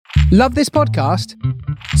Love this podcast?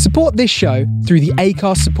 Support this show through the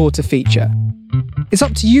Acast supporter feature. It's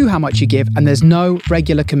up to you how much you give, and there's no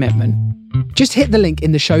regular commitment. Just hit the link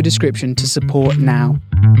in the show description to support now.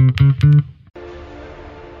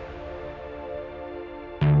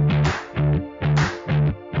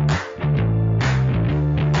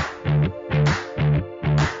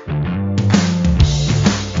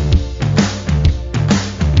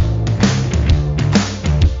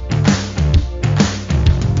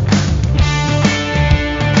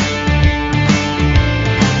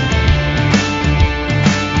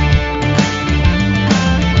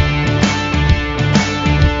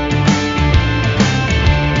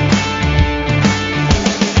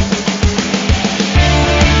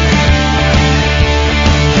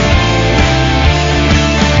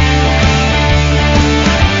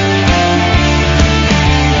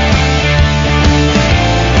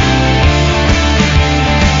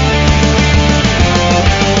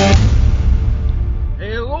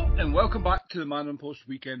 Post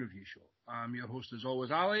Weekend Review Show. I'm your host as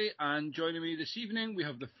always, Ali, and joining me this evening we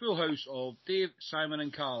have the full house of Dave, Simon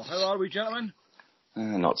and Carl. How are we, gentlemen?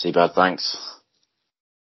 Not too bad, thanks.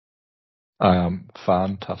 I am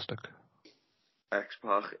fantastic.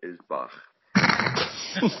 X-Pac is back.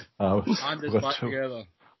 And it's back together.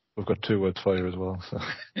 We've got 2 words for you as well. So.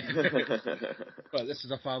 Well, this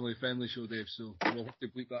is a family-friendly show, Dave, so we'll have to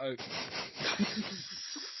bleep that out.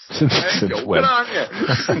 Since when?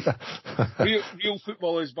 Real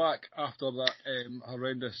football is back after that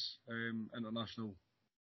horrendous international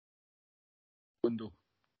window.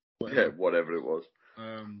 Whatever it was.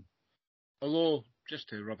 Although, just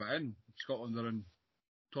to rub it in, Scotland are in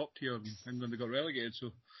top tier and England got relegated,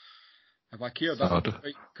 so if I cared, that would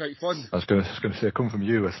be quite fun. I was going to say, come from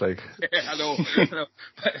you, it's like... Yeah, I know.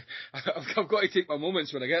 But I've got to take my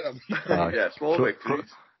moments when I get them. Yeah, small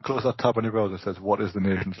victories. Close that tab on your browser that says, what is the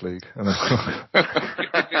Nations League?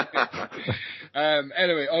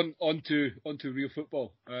 Anyway, on to real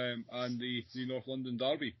football and the North London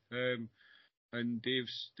derby. And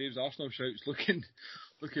Dave's Arsenal shout's looking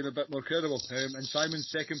a bit more credible. And Simon's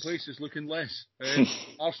second place is looking less.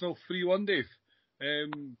 Arsenal 3-1, Dave.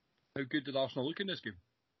 How good did Arsenal look in this game?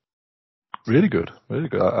 Really good, really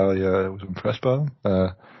good. I was impressed by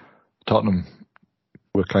them. Tottenham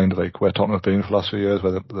were kind of like where Tottenham have been for the last few years,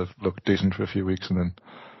 where they've looked decent for a few weeks and then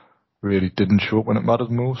really didn't show up when it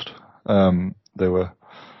mattered most. They were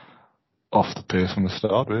off the pace from the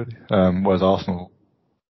start, really. Whereas Arsenal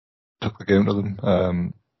took the game to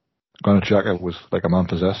them. Granit Xhaka was like a man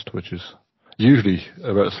possessed, which is usually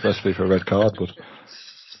a recipe for a red card, but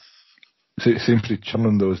it seems to be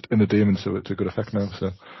channeling those inner demons to good effect now.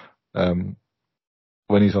 So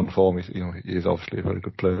when he's on form, he is obviously a very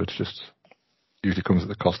good player. It's just usually comes at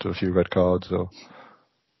the cost of a few red cards or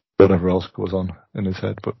whatever else goes on in his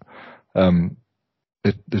head. But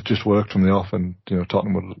it just worked from the off, and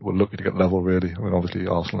Tottenham were lucky to get level, really. I mean, obviously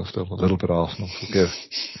Arsenal are still a little bit Arsenal, so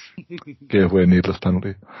gave away a needless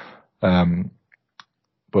penalty.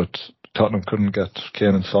 But Tottenham couldn't get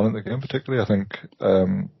Kane and Son in the game particularly. I think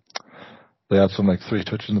they had some 3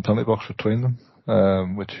 touches in the penalty box between them,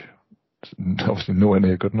 which is obviously nowhere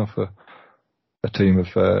near good enough for a team of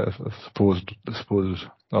supposed,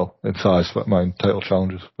 well, in size, but mine title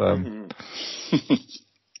challengers.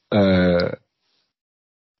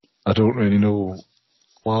 I don't really know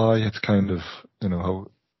why it's kind of, how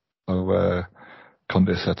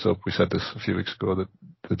Conte sets up. We said this a few weeks ago that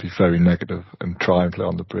they'd be very negative and try and play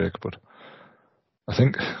on the break, but I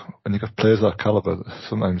think when you've got players of that calibre,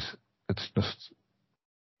 sometimes it's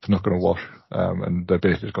not going to wash, and they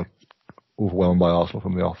basically just got overwhelmed by Arsenal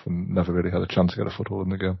from the off and never really had a chance to get a foothold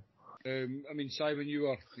in the game. I mean, Simon, you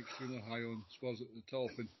were extremely high on Spurs at the top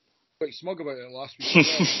and quite smug about it last week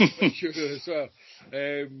as well.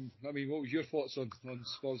 I mean, what was your thoughts on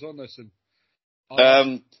Spurs on this?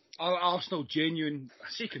 And Arsenal genuine, I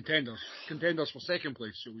say contenders for second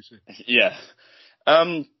place, shall we say? Yeah.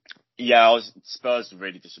 Spurs were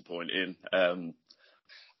really disappointing.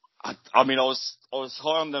 I mean, I was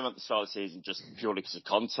high on them at the start of the season just purely because of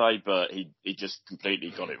Conte, but he just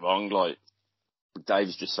completely got it wrong. Like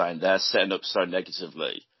Dave's just saying, they're setting up so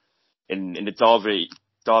negatively in the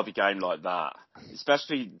derby game like that,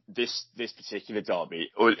 especially this particular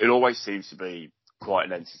derby. It always seems to be quite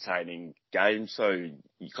an entertaining game. So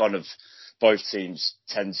you kind of both teams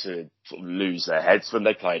tend to sort of lose their heads when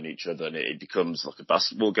they play in each other, and it becomes like a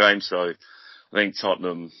basketball game. So I think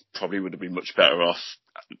Tottenham probably would have been much better off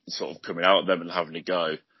sort of coming out at them and having a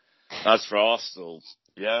go. As for Arsenal,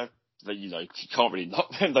 yeah, you can't really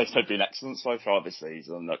knock them. They've been excellent so far this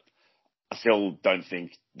season. I still don't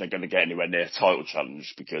think they're going to get anywhere near a title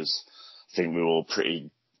challenge because I think we're all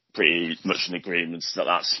pretty pretty much in agreement that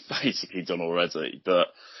that's basically done already. But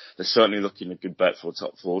they're certainly looking a good bet for a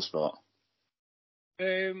top 4 spot.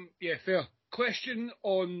 Yeah, fair. Question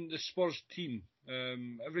on the Spurs team.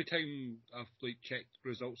 Every time I've checked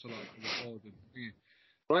results on that,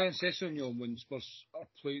 Brian Sessegnon, when Spurs are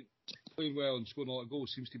playing well and scoring a lot of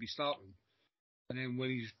goals, seems to be starting. And then when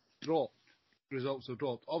he's dropped, results have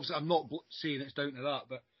dropped. Obviously, I'm not saying it's down to that,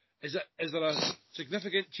 but is there a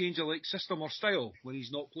significant change of system or style when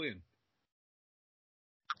he's not playing?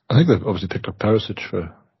 I think they've obviously picked up Perisic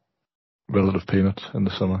for relative peanuts in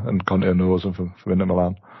the summer, and Conte knows him from Inter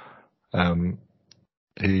Milan. I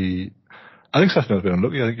think Sessegnon's been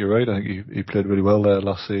unlucky. I think you're right. I think he played really well there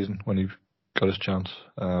last season when he got his chance.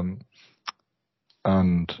 And I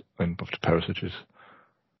mean, obviously Perisic is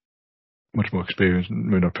much more experienced,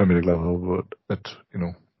 maybe not Premier League level, but at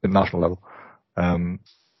international level.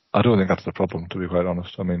 I don't think that's the problem, to be quite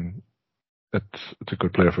honest. I mean, it's a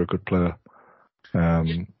good player for a good player.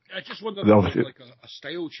 I just wonder if there's a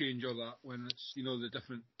style change or that when it's the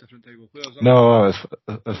different type of players. No,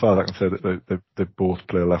 as far as I can say, they both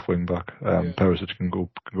play left wing back. Perisic can go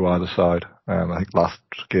either side. I think last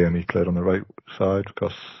game he played on the right side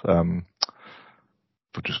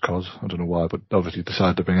but just cause I don't know why. But obviously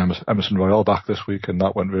decided to bring Emerson Royal back this week, and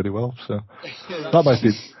that went really well. So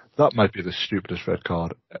that might be the stupidest red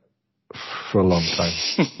card for a long time.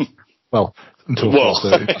 Well, until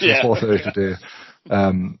 4:30 today.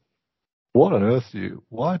 What on earth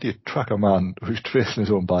why do you track a man who's tracing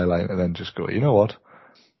his own byline and then just go, you know what?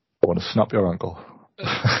 I want to snap your ankle.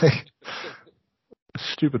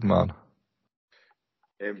 Stupid man.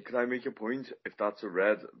 Can I make a point? If that's a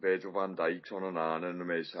red, Virgil van Dijk's on an iron in the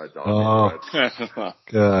Merseyside derby. Oh,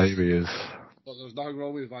 yeah, here he is. Well, there was nothing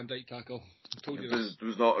wrong with Van Dijk tackle. I told you there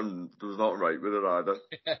was nothing right with it either.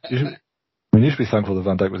 You should be thankful that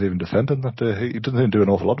Van Dijk was even defending that day. He doesn't do an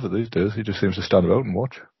awful lot of it these days. He just seems to stand around and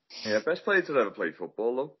watch. Yeah, best player to ever play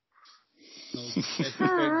football, though.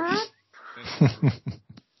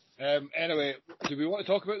 Anyway, do we want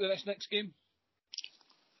to talk about this next game?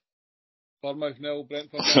 Bournemouth 0,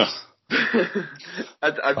 Brentford 0.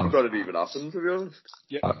 I forgot it even happened, to be honest.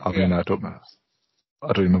 Yeah. I mean, I don't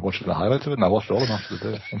even remember watching the highlights of it, and I watched all of them after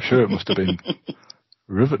the day. I'm sure it must have been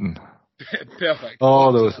riveting. Perfect.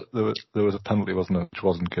 Oh, there was a penalty, wasn't it, which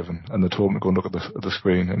wasn't given, and they told him to go and look at the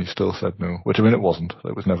screen, and he still said no. Which, I mean, it wasn't.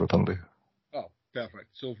 It was never a penalty. Oh, perfect.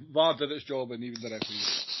 So VAR did its job, and even the referee.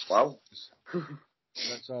 Wow.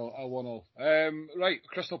 That's a 1-0. Right,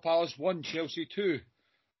 Crystal Palace 1, Chelsea 2.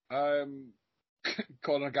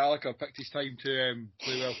 Conor Gallagher picked his time to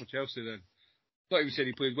play well for Chelsea then. Not even saying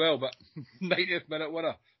he played well, but 90th minute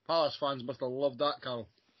winner. Palace fans must have loved that, Carl.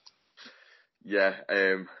 Yeah,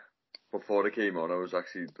 before it came on, I was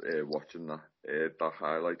actually watching that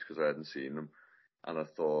highlights because I hadn't seen them, and I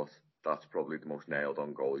thought that's probably the most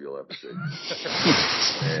nailed-on goal you'll ever see.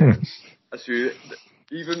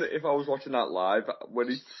 Even if I was watching that live, when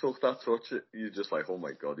he took that touch, you're just like, oh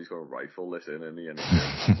my god, he's going to rifle this in, isn't he? And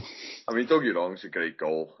I mean, don't get me wrong, it's a great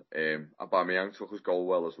goal. Aubameyang took his goal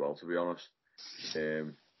well as well, to be honest.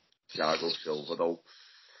 Thiago Silva, though.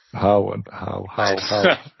 How?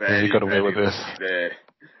 You got away with this.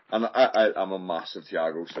 And I'm a massive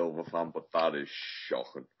Thiago Silva fan, but that is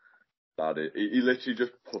shocking. He literally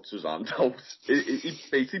just puts his hand out. He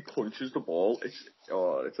basically punches the ball.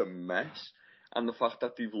 It's a mess. And the fact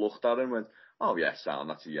that they've looked at it and went, oh yeah, Sam,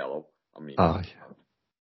 that's a yellow. I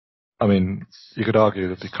mean, you could argue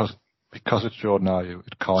that because it's Jordan Ayew,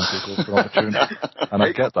 it can't be a goal for opportunity. And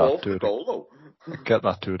I get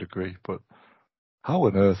that to a degree, but how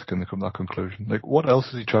on earth can they come to that conclusion? Like, what else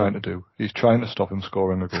is he trying to do? He's trying to stop him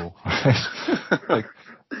scoring a goal.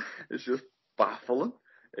 It's just baffling.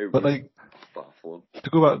 Baffling. To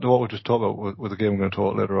go back to what we just talked about with the game we're going to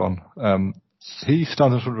talk later on, he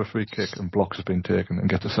stands in front of a free kick and blocks has been taken and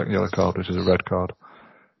gets a second yellow card, which is a red card.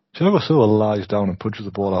 Thiago Silva lies down and punches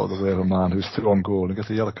the ball out of the way of a man who's through on goal and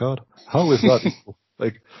gets a yellow card. How is that equal?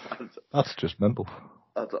 That's just mental.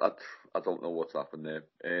 I don't know what's happened there.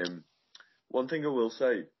 One thing I will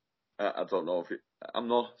say, I don't know if I'm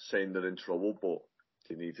not saying they're in trouble, but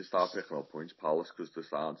they need to start picking up points, Palace, because they're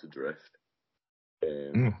starting to drift.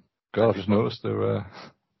 God, I just noticed they're...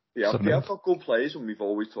 They have got good players, and we've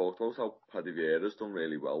always talked about how Paddy Vieira's done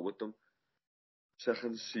really well with them.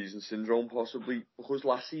 Second season syndrome, possibly, because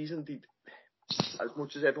last season, as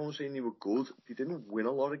much as everyone was saying they were good, they didn't win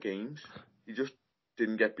a lot of games. They just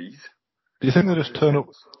didn't get beat. Do you think they just turn up?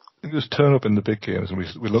 They just turn up in the big games, and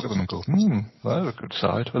we look at them and go, they're a good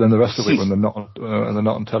side. But then the rest of the week, when they're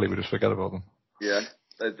not on telly, we just forget about them. Yeah,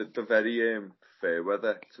 they're very fair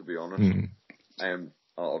weather, to be honest.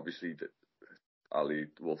 Obviously, Ali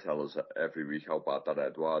will tell us every week how bad that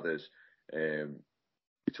Edouard is.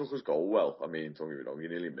 He took his goal well. I mean, don't get me wrong, he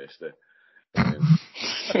nearly missed it.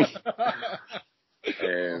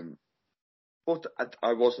 But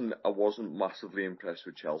I wasn't massively impressed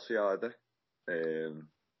with Chelsea either.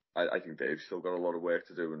 I think they've still got a lot of work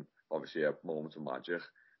to do, and obviously a moment of magic.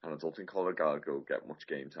 And I don't think Conor Gallagher will get much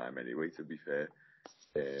game time anyway, to be fair.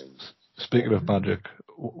 Speaking of magic,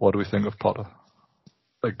 what do we think of Potter?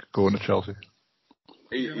 Like, going to Chelsea?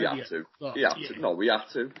 He had to. He had to. No, we had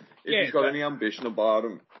to. If he's got any ambition about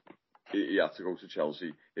him, he had to go to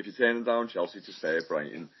Chelsea. If you're turning down Chelsea to stay at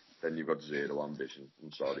Brighton, then you've got zero ambition.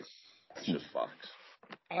 I'm sorry. It's just facts.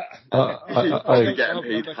 He's probably getting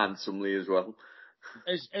paid handsomely as well.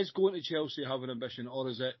 Is going to Chelsea having ambition, or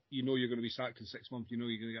is it you're going to be sacked in 6 months, you're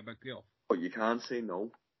going to get a big payoff? But you can't say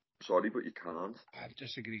no. Sorry, but you can't. I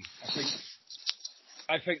disagree.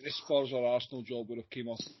 I think the Spurs or Arsenal job would have came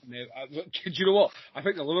up. Do you know what? I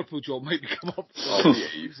think the Liverpool job might be come up.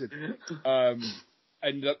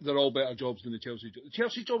 And they're all better jobs than the Chelsea job. The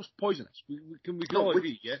Chelsea job's poisonous. We can all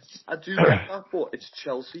agree, yeah? I do get that, but it's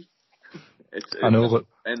Chelsea. I know, but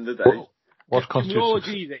end of the day. Can we all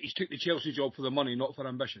agree that he's took the Chelsea job for the money, not for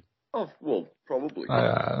ambition? Oh, well, probably.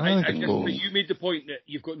 But you made the point that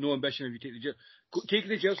you've got no ambition if you take the job. Taking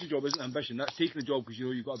the Chelsea job isn't ambition. That's taking the job because you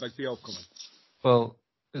know you've got a big payoff coming. Well,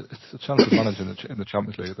 it's a chance of managing in the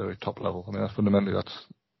Champions League at the very top level. I mean, that's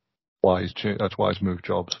why he's moved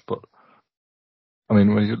jobs. But I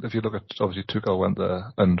mean, if you look at, obviously Tuchel went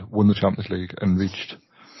there and won the Champions League and reached,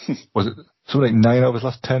 was it something like 9 out of his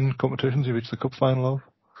last 10 competitions he reached the cup final of?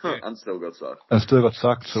 And still got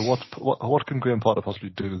sacked. So what can Graham Potter possibly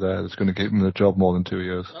do there that's going to give him the job more than 2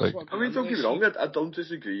 years? I mean, don't get me wrong. I don't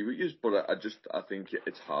disagree with you, but I think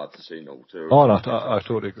it's hard to say no to. Oh no, I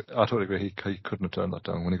totally agree. He couldn't have turned that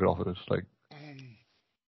down when he got offered it. Like,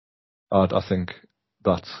 I think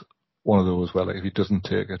that's one of those where, like, if he doesn't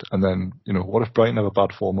take it, and then, you know, what if Brighton have a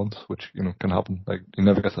bad 4 months, which, you know, can happen. Like, he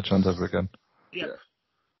never gets that chance ever again. Yeah.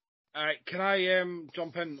 Alright, can I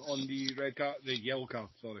jump in on the yellow card,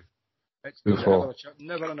 sorry. It's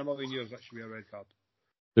never in a million years that should be a red card.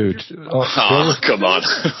 Dude, come on.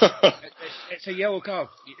 It's a yellow card.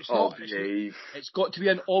 It's got to be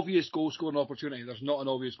an obvious goal scoring opportunity. There's not an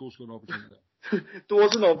obvious goal scoring opportunity there. There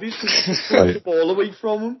wasn't obvious because he took the ball away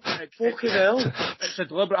from him. Fucking hell. It's a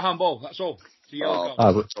deliberate handball, that's all. It's a yellow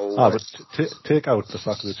card. But take out the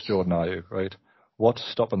fact that it's Jordan Ayew, right? What's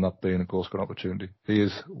stopping that being a goal scoring opportunity? He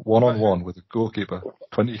is one-on-one with the goalkeeper,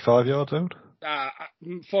 25 yards out?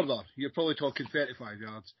 Further, you're probably talking 35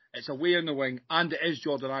 yards. It's away in the wing, and it is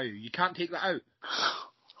Jordan Ayew. You can't take that out.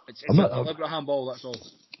 It's a deliberate handball, that's all.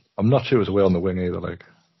 I'm not sure it's away on the wing either, like.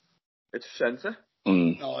 It's centre?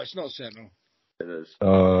 No, it's not centre. It is.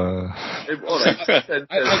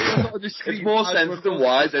 It's more centre than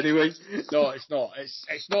wide anyway. No, it's not.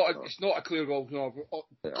 It's not a clear goal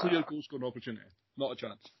scoring opportunity. Not a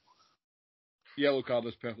chance. Yellow card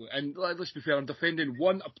is perfect. And let's be fair, I'm defending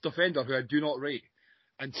one defender who I do not rate,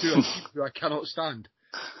 and two who I cannot stand.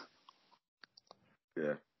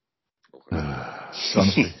 Yeah.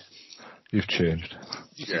 Honestly, you've changed.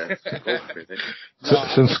 Yeah.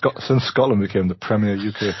 Since Scotland became the Premier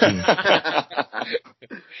UK team.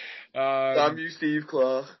 Damn you, Steve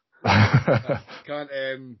Clark. I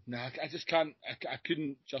just can't. I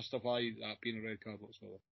couldn't justify that being a red card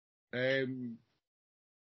whatsoever.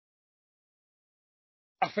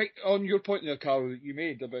 I think on your point there, Carl, that you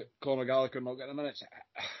made about Conor Gallagher not getting the minutes,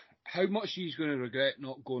 how much he's going to regret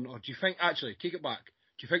not going, or do you think, actually, take it back,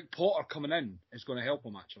 do you think Potter coming in is going to help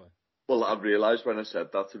him, actually? Well, I realised when I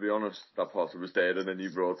said that, to be honest, that Potter was dead, and then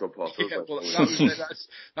you brought up Potter. Yeah, well,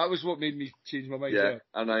 that was what made me change my mind. Yeah,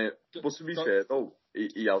 but to be fair, though,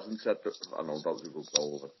 he hasn't said that. I know that was a good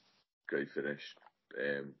goal, a great finish,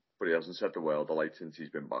 but he hasn't set the world alight since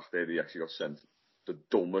he's been back there. He actually got sent the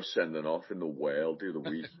dumbest sending off in the world the other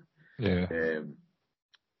week. Yeah.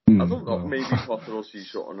 I don't know, maybe Potter will see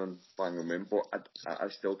something and bang him in, but I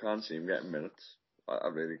still can't see him getting minutes. I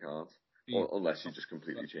really can't. Unless he just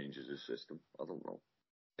completely changes his system. I don't know.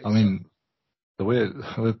 I mean, the way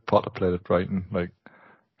Potter played at Brighton, like,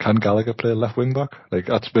 can Gallagher play left wing back? Like,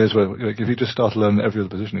 that's basically, like, if he just starts learning every other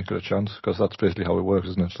position, he's got a chance, because that's basically how it works,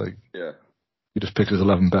 isn't it? It's like, yeah. He just picks his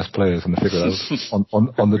 11 best players and they figure it out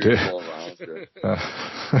on the day.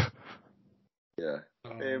 Yeah.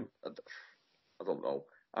 I don't know.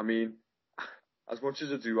 I mean, as much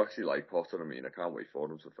as I do actually like Potter, I mean, I can't wait for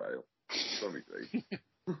him to fail. It's going to be great.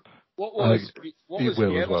 What was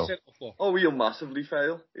well. for? Oh, he'll massively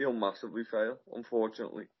fail,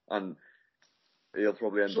 unfortunately. And he'll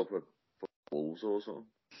probably end up with Wolves or something.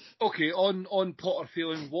 Okay, on Potter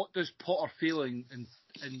failing, what does Potter failing in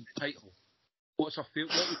title? What would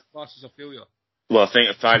class as a failure? Well, I think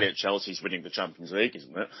a failure at Chelsea is winning the Champions League,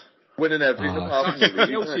 isn't it? Winning everything apart from That's the a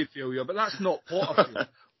league. Chelsea failure, but that's not Potter failure.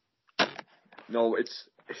 No,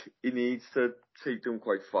 he needs to take them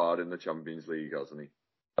quite far in the Champions League, hasn't he?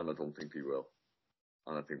 And I don't think he will.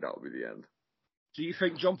 And I think that will be the end. Do you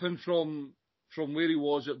think jumping from where he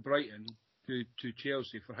was at Brighton to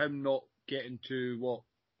Chelsea, for him not getting to what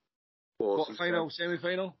final,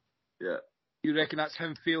 semi-final? Yeah. You reckon that's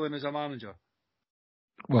him failing as a manager?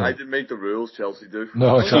 Well, I didn't make the rules, Chelsea do.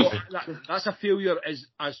 no, exactly. That's a failure as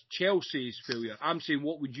Chelsea's failure. I'm saying,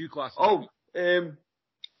 what would you class?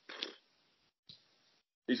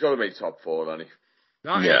 He's got to make top 4, hasn't he?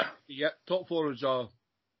 Yeah. Top 4 is a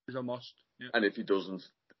must. Yeah. And if he doesn't,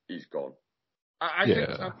 he's gone. I think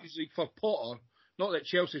Champions League for Potter. Not that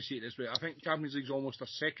Chelsea see it this way. I think Champions League's almost a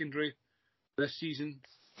secondary this season.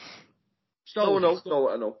 Still, no,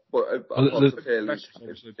 I know. But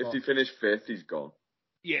if he finish 5th, he's gone.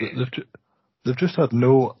 Yeah. They've just had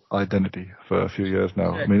no identity for a few years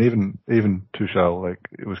now. I mean, even Tuchel, like,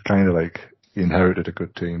 it was kind of like he inherited a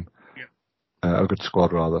good team, a good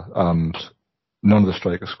squad rather, and none of the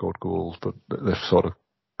strikers scored goals, but they've sort of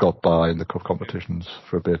got by in the cup competitions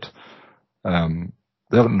for a bit.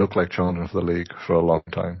 They haven't looked like challenging for the league for a long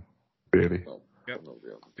time, really.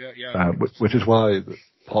 Which is why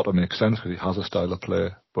Potter makes sense, because he has a style of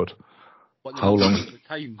play, but how long?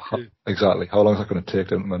 Exactly. How long is that going to take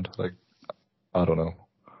to implement? Like, I don't know.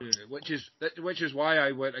 Yeah, which is why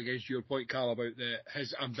I went against your point, Carl, about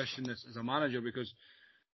his ambition as a manager, because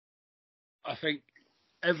I think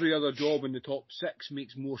every other job in the top 6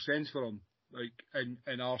 makes more sense for him. Like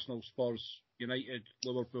in Arsenal, Spurs, United,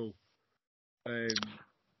 Liverpool,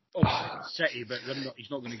 City, but he's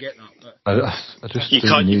not going to get that. But I just you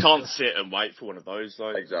can't sit and wait for one of those.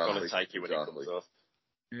 Like, exactly. You've got to take it when it comes off.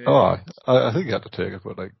 Yeah. Oh, I think he had to take it,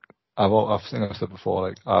 but like I've said before,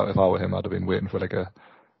 like if I were him, I'd have been waiting for like a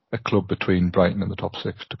club between Brighton and the top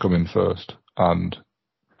 6 to come in first. And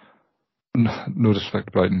no disrespect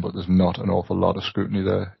to Brighton, but there's not an awful lot of scrutiny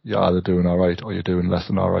there. You're either doing all right or you're doing less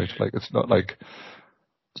than all right. Like it's not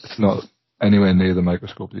anywhere near the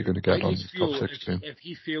microscope that you're going to get on the top 6 team. If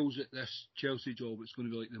he fails at this Chelsea job, it's going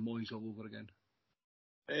to be like the Moyes all over again.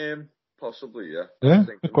 Possibly, yeah. Yeah,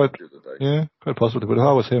 quite possibly. But if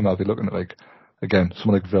I was him, I'd be looking at, like, again,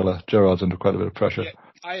 someone like Villa. Gerrard's under quite a bit of pressure. Yeah,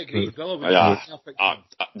 I agree. Villa I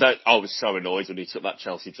was so annoyed when he took that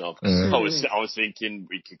Chelsea job. I was thinking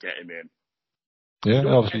we could get him in. Yeah,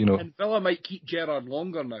 obviously, And Villa might keep Gerrard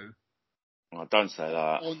longer now. Oh, don't say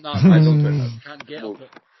that. On that, I don't think that can't get up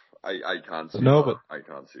it. I can't see that. No, but I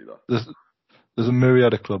can't see that. There's a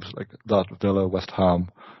myriad of clubs like that, Villa, West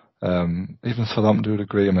Ham. Even Southampton would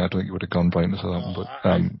agree. I mean, I don't think you would have gone Brighton to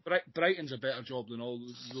Southampton, but Brighton's a better job than all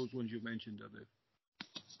those ones you've mentioned, I do.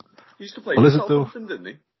 He used to play with Southampton, didn't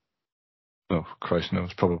he? Oh, Christ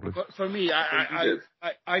knows, probably. But for me, I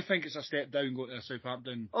think it's a step down going to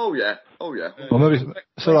Southampton. Oh yeah. Well, maybe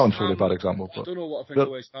Southampton's a really bad example. But I don't know what I think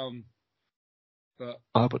of West Ham, but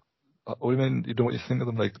what do you mean? You know what you think of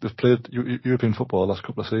them? Like, they've played European football the last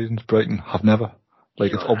couple of seasons. Brighton have never.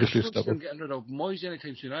 Like, it's obviously a step up. Getting rid of Moyes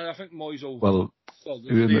anytime soon. I think Moyes will. Well,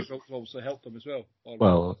 the results obviously helped him as well.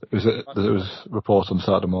 Well, there was reports on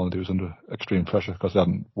Saturday morning he was under extreme pressure because they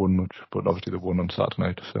hadn't won much, but obviously they won on Saturday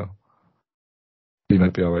night, so he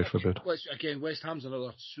might be alright for a bit. Again, West Ham's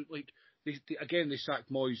another, like, they sacked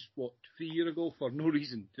Moyes, 3 years ago for no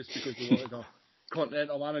reason, just because they wanted a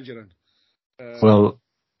continental manager in. Well,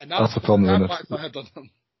 that's the problem.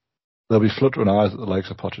 They'll be fluttering eyes at the likes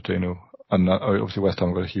of Pochettino, and obviously West Ham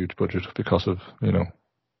have got a huge budget because of,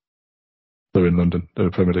 they're in London, they're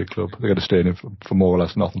a Premier League club, they get a stadium for more or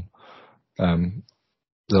less nothing.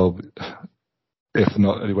 They'll, if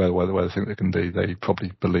not anywhere where they think they can be, they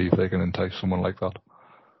probably believe they can entice someone like that.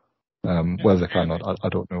 Whether they can or not, I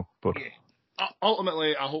don't know. But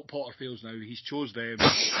ultimately, I hope Potter fails now. He's chose them.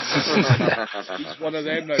 He's one of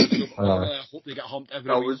them now. So I hope they get humped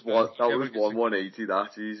every week. That was 180.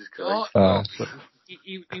 That, Jesus Christ.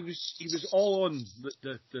 He was all on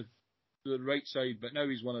the right side, but now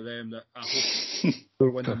he's one of them that I hope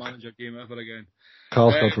will win the manager game ever again.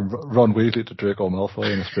 Carl's gone from Ron Weasley to Draco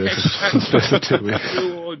Malfoy in the space of 2 weeks.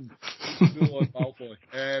 Go on, Malfoy.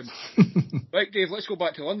 Right, Dave, let's go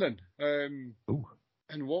back to London. And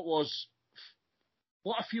what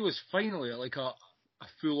I feel is finally like a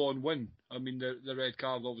full-on win. I mean, the red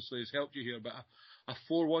card obviously has helped you here, but a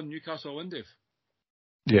 4-1 Newcastle win, Dave.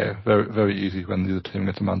 Yeah, very, very easy when the other team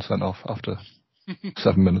gets a man sent off after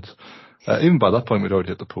 7 minutes. Even by that point, we'd already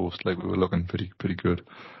hit the post. Like, we were looking pretty good.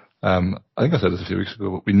 I think I said this a few weeks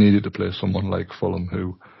ago, but we needed to play someone like Fulham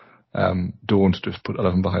who don't just put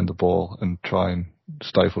 11 behind the ball and try and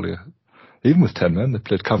stifle you. Even with 10 men, they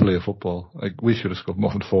played cavalier football. Like, we should have scored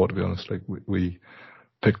more than 4, to be honest. Like, we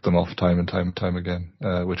picked them off time and time again,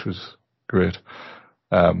 which was great.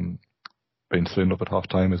 Being 3-0 up at half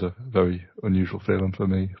time is a very unusual feeling for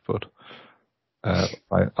me, but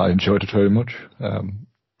I enjoyed it very much.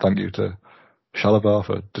 Thank you to Chalobah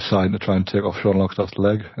for deciding to try and take off Sean Longstaff's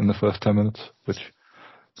leg in the first 10 minutes, which,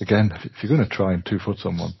 again, if you're going to try and 2-foot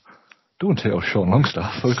someone, don't take off Sean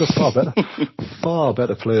Longstaff. We've got far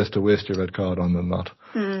better players to waste your red card on than that.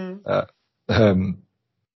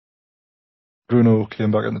 Bruno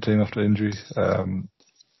came back in the team after injury. I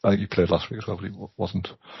think he played last week as well, but he wasn't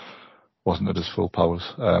at his full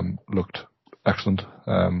powers. Looked excellent.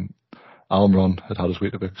 Almiron had his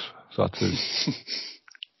Weetabix, so that's his.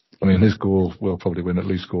 I mean, his goal will probably win at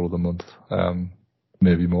least goal of the month,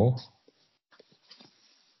 maybe more.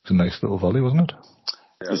 It's a nice little volley, wasn't it?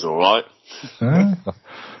 It was alright.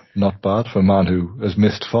 Not bad for a man who has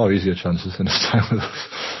missed far easier chances in his time with us.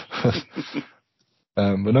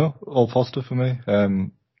 But no, all positive for me.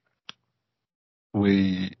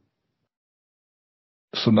 We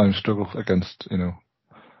sometimes struggle against,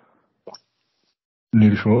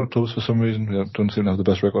 newly promoted clubs for some reason. We don't seem to have the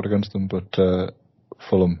best record against them, but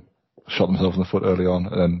Fulham shot themselves in the foot early on,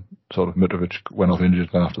 and then sort of Mitrovic went off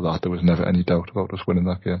injured, and after that there was never any doubt about us winning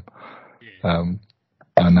that game.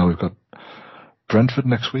 And now we've got Brentford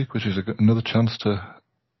next week, which is another chance to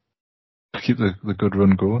keep the good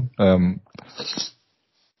run going.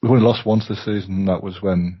 We've only lost once this season, and that was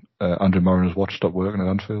when Andrew Marriner's watch stopped working at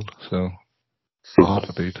Anfield, so hard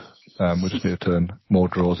to beat. We just need to turn more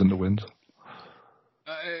draws into wins.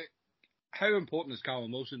 How important is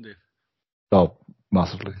Callum Wilson, Dave? Oh,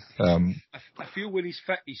 massively. I feel when he's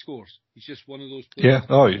fit, he scores. He's just one of those players.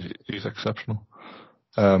 Yeah, he's exceptional.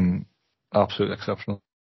 Absolutely exceptional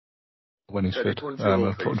when he's fit.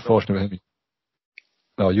 Unfortunately,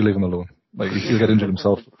 no, you leave him alone. Like, he'll get injured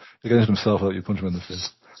himself. He'll get injured himself without you punch him in the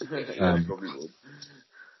face.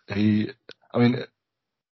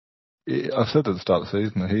 I've said at the start of the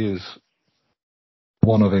season that he is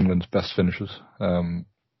one of England's best finishers,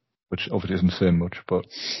 which obviously isn't saying much, but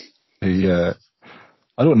he, I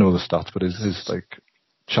don't know the stats, but his like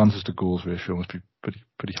chances to goals ratio must be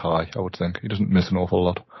pretty high, I would think. He doesn't miss an awful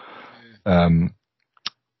lot.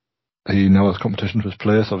 He now has competition for his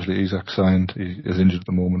place. Obviously, Isak signed. He is injured at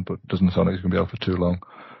the moment, but doesn't sound like he's going to be out for too long.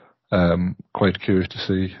 Quite curious to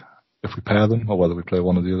see if we pair them, or whether we play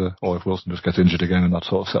one or the other, or if Wilson just gets injured again, and that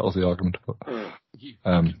sort of settles the argument. But you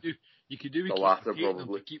could do the latter,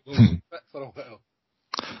 probably. Keep Wilson fit for a while.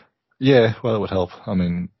 Yeah, well, it would help. I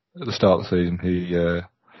mean, at the start of the season,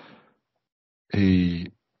 he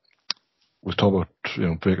was talking about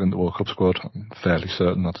breaking into the World Cup squad. I'm fairly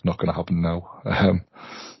certain that's not going to happen now.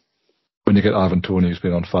 When you get Ivan Toney, who's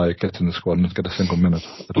been on fire, gets in the squad and doesn't get a single minute,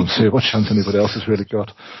 I don't see what chance anybody else has really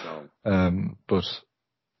got. But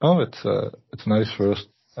it's nice for us.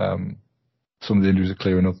 Some of the injuries are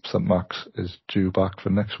clearing up. St. Max is due back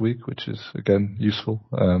for next week, which is again useful.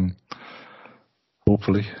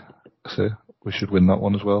 Hopefully, we should win that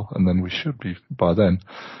one as well, and then we should be by then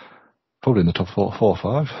probably in the top 4 or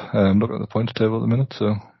 5. Looking at the points table at the minute,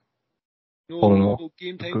 so all in all, no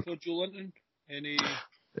game time for Joe Linton.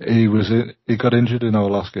 He got injured in our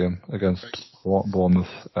last game against Bournemouth.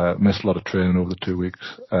 Missed a lot of training over the 2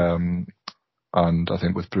 weeks. And I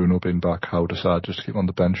think with Bruno being back, Howe decided just to keep him on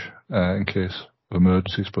the bench in case of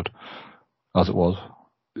emergencies. But as it was,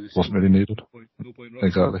 wasn't really needed. No point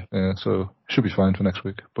exactly. Yeah, so should be fine for next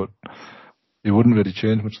week. But he wouldn't really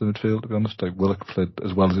change much in the midfield, to be honest. Like, Willock played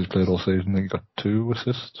as well as he's played all season. I think he got 2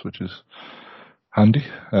 assists, which is handy.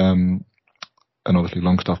 And obviously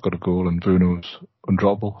Longstaff got a goal, and Bruno's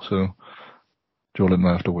undroppable. So Joe Linton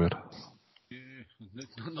might have to wait.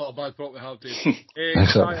 Not a bad prop to have, Dave.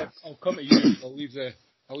 Exactly. I'll come to you. I'll leave the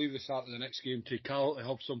start of the next game to Carl to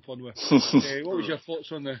have some fun with. What was your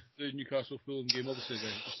thoughts on the Newcastle Fulham game? Obviously,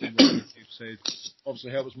 the same as you've said,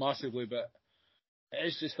 obviously helped us massively, but it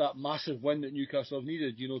is just that massive win that Newcastle have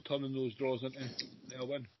needed. Turning those draws into a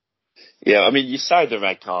win. Yeah, I mean, you say the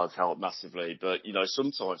red cards help massively, but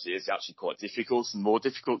sometimes it is actually quite difficult and more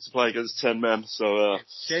difficult to play against 10 men. So,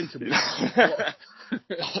 sensible. You're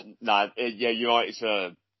right.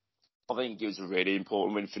 I think it was a really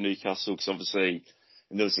important win for Newcastle because obviously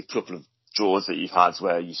there was a couple of draws that you've had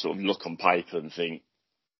where you sort of look on paper and think,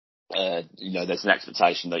 there's an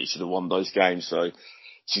expectation that you should have won those games. So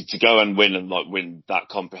to go and win that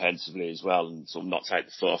comprehensively as well, and sort of not take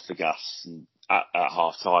the foot off the gas and at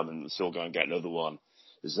half time and still go and get another one,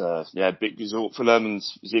 It's big result for them. And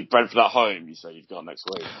is it Brentford at home? You say you've got next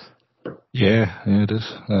week. Yeah, it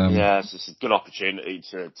is. It's just a good opportunity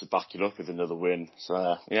to back it up with another win.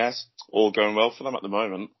 So it's all going well for them at the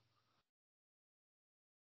moment.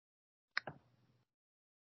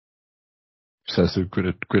 Says through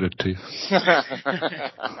gritted teeth.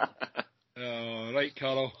 Right,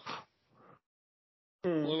 Carol.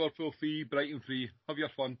 Liverpool free, Brighton free. Have your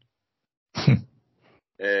fun.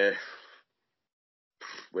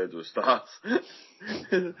 Where do we start?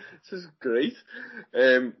 This is great.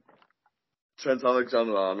 Trent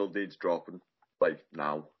Alexander-Arnold needs dropping,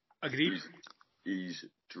 now. Agreed. He's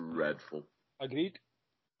dreadful. Agreed.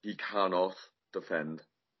 He cannot defend,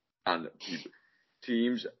 and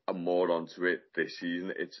teams are more onto it this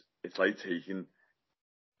season. It's like taking.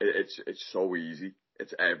 It's so easy.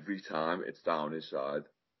 It's every time it's down his side.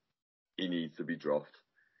 He needs to be dropped.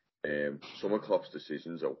 Some of Klopp's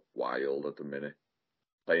decisions are wild at the minute.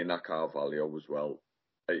 Playing that Carvalho as well.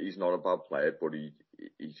 He's not a bad player, but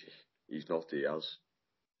he's not Diaz.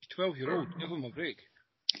 He's 12-year-old. Give him a break.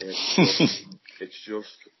 It's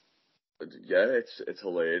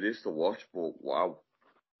hilarious to watch, but wow.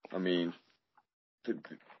 I mean,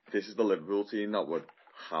 this is the Liverpool team that were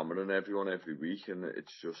hammering everyone every week, and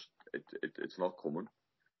it's not coming.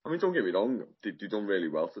 I mean, don't get me wrong, they done really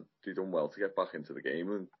well. They done well to get back into the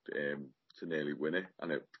game and to nearly win it.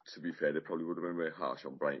 And to be fair, they probably would have been very harsh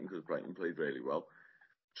on Brighton because Brighton played really well.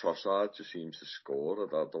 Trossard just seems to score.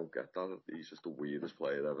 I don't get that. He's just the weirdest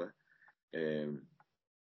player ever.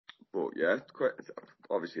 But yeah,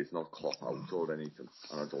 obviously it's not Klopp out or anything,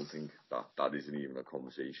 and I don't think that isn't even a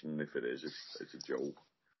conversation. If it is, it's a joke.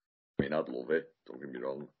 I mean, I'd love it. Don't get me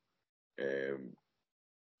wrong.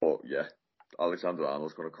 But yeah,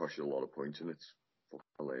 Alexander-Arnold's going to cost you a lot of points, and it's fucking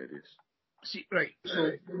hilarious. See, right,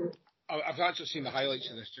 so I've actually seen the highlights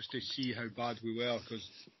of this just to see how bad we were, because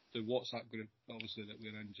the WhatsApp group, obviously, that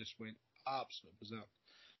we're in just went absolutely bizarre.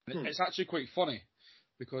 It's actually quite funny,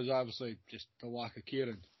 because obviously, just the lack of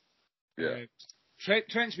caring. Yeah.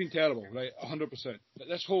 Trent's been terrible, right, 100%. But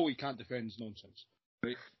this whole he can't defend is nonsense,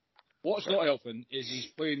 right? What's not helping is he's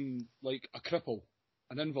playing like a cripple,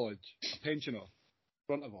 an invalid, a pensioner in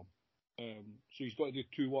front of him. So he's got to do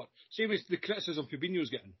 2-1. Same as the criticism Fabinho's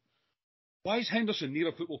getting. Why is Henderson near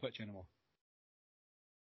a football pitch anymore?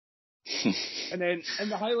 And then in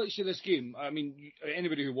the highlights of this game, I mean,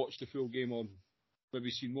 anybody who watched the full game on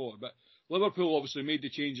maybe seen more, but Liverpool obviously made the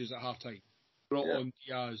changes at half time. Brought on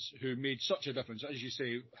Diaz, who made such a difference. As you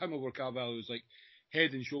say, him over Carvalho was like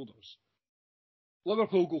head and shoulders.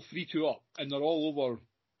 Liverpool go 3-2 up, and they're all over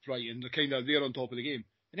Brighton. They're kind of there on top of the game.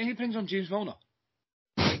 And then he brings on James Milner.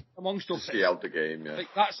 Amongst them. See out the game, yeah. Like,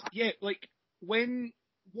 that's, when,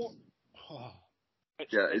 what? Oh,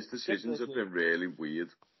 his decisions have been really weird,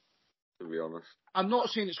 to be honest. I'm not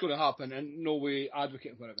saying it's going to happen, and no way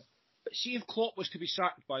advocating for it. But see if Klopp was to be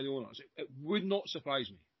sacked by the owners, it would not surprise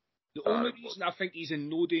me. The only reason I think he's in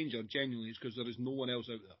no danger, genuinely, is because there is no one else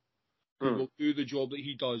out there who will do the job that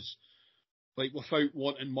he does, like without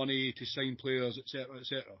wanting money to sign players, etc.,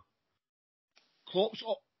 etc. Klopp's,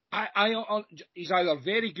 he's either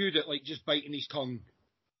very good at like just biting his tongue,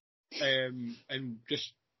 and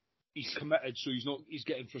just he's committed, so he's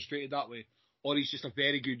getting frustrated that way, or he's just a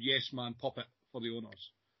very good yes man puppet for the owners.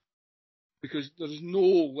 Because there's no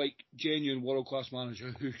like genuine world class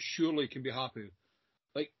manager who surely can be happy.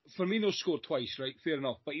 Like, Firmino scored twice, right? Fair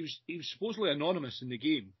enough. But he was supposedly anonymous in the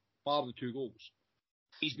game, bar the 2 goals.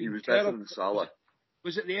 He was better than Salah.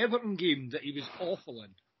 Was it the Everton game that he was awful in?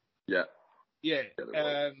 Yeah. Yeah.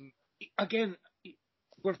 Again,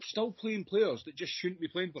 we're still playing players that just shouldn't be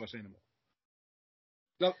playing for us anymore.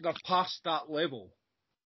 They're past that level.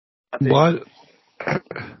 Why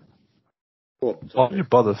did you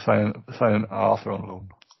bother signing Arthur on loan?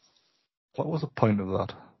 What was the point of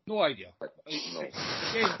that? No idea.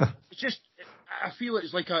 Again, it's just, I feel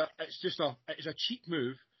it's a cheap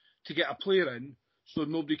move to get a player in so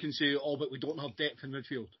nobody can say, oh, but we don't have depth in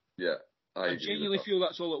midfield. Yeah, I genuinely feel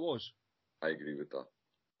that's all it was. I agree with that.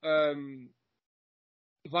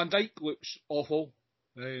 Van Dijk looks awful.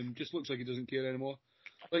 Just looks like he doesn't care anymore.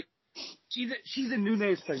 Like, see the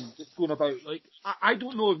Núñez thing that's going about. Like, I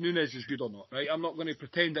don't know if Núñez is good or not, right? I'm not going to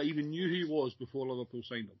pretend I even knew who he was before Liverpool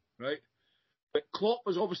signed him, right? But Klopp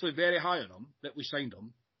was obviously very high on him, that we signed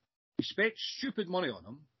him. We spent stupid money on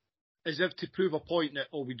him, as if to prove a point that,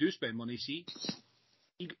 we do spend money, see?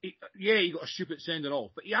 He got a stupid sending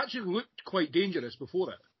off, but he actually looked quite dangerous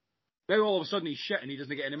before it. Now all of a sudden he's shit and he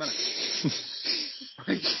doesn't get any minutes.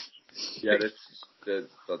 Yeah,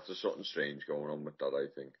 that's just something strange going on with that, I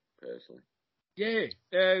think, personally. Yeah,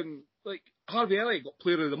 like Harvey Elliott got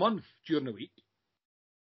Player of the Month during the week.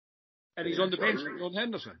 and he's on the bench for John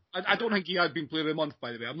Henderson. I don't think he had been player of the month,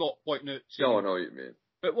 by the way. I'm not pointing out. No, I know what you mean.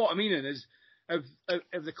 But what I mean is, if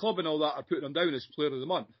the club and all that are putting him down as player of the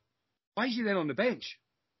month, why is he then on the bench?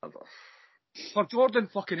 For Jordan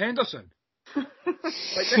fucking Henderson. Like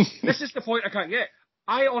this is the point I can't get.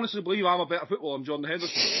 I honestly believe I'm a better footballer than Jordan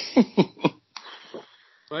Henderson.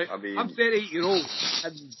 Right? I mean, I'm 38 years old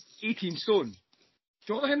and 18 stone.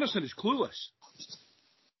 Jordan Henderson is clueless.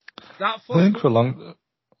 That I think for long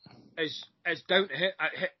is down to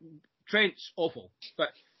Trent's awful, but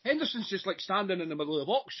Henderson's just like standing in the middle of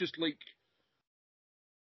the box, just like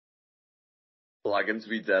flagging to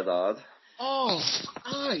be dead hard. Oh,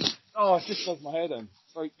 aye. Oh, it just does my head in.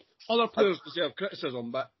 Like, other players deserve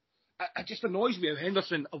criticism, but it just annoys me how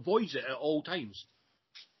Henderson avoids it at all times.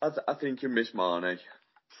 I think you miss Mane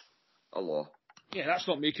a lot. Yeah, that's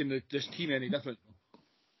not making this team any different.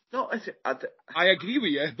 No, I agree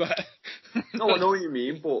with you, but... No, I know what you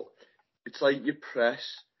mean, but it's like your press.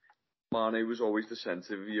 Mane was always the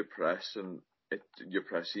centre of your press, and your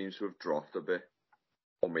press seems to have dropped a bit.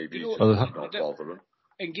 Or maybe it's just not bothering.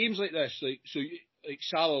 In games like this, like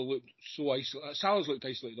Salah looked so isolated. Salah's looked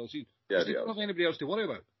isolated all season. Yeah, they don't have anybody else to worry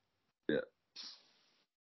about. Yeah.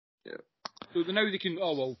 So now they can,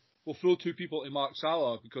 we'll throw two people to mark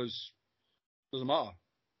Salah because it doesn't matter.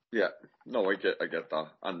 Yeah, no, I get that,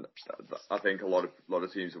 and I think a lot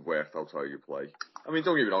of teams have worked out how you play. I mean,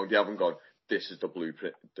 don't get me wrong, they haven't gone, this is the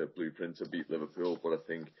blueprint to beat Liverpool, but I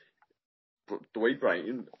think the way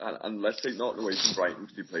Brighton, and let's take not away from Brighton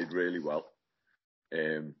because they played really well.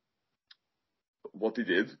 What they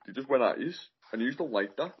did, they just went at you, and you don't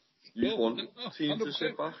like that. You want team to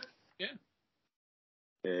sit back. Yeah.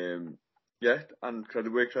 Yeah, and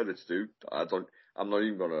where credit's due. I'm not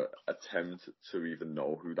even going to attempt to even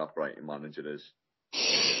know who that Brighton manager is.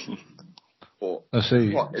 But I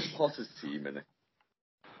see. It's Potter's team, innit?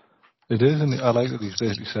 It is, and I like that he's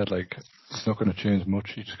basically said, like, he's not going to change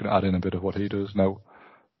much, he's just going to add in a bit of what he does. Now,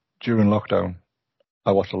 during lockdown,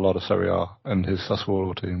 I watched a lot of Serie A, and his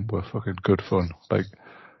Sassuolo team were fucking good fun. Like,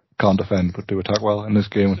 can't defend, but do attack well, and this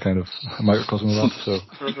game was kind of a microcosm of that, so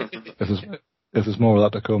if there's more of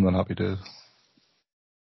that to come, then happy days.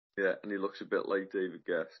 Yeah, and he looks a bit like David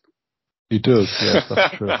Guest. He does, yes,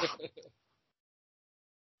 that's true.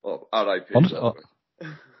 Oh, R.I.P.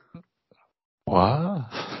 Wow.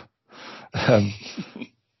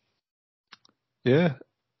 Yeah,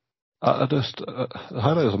 I just the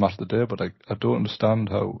highlight of the match of the day, but I don't understand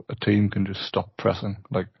how a team can just stop pressing,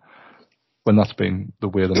 like when that's been the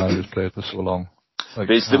way the manager's played for so long. Like,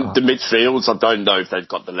 it's the midfields. I don't know if they've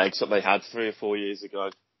got the legs that they had 3 or 4 years ago.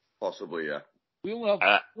 Possibly, yeah. We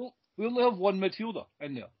only have one midfielder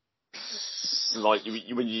in there. Like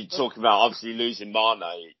when you talk about obviously losing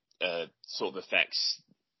Mane, sort of affects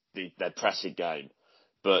their pressing game,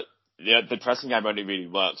 but the pressing game only really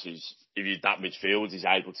works if that midfield is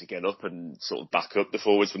able to get up and sort of back up the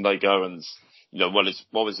forwards when they go. And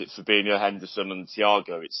what was it, Fabinho, Henderson, and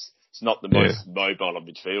Thiago? It's not the most mobile of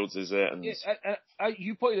midfields, is it? And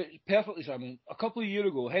you put it perfectly, Simon. A couple of years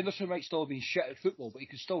ago, Henderson might still have been shit at football, but he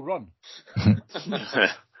could still run.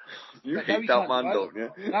 You hate that man, don't you?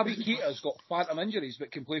 Naby Keita's got phantom injuries,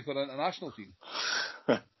 but can play for an international team.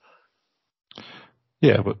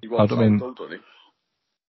 Yeah, but I mean, don't he?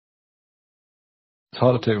 it's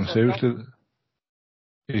hard to take him seriously.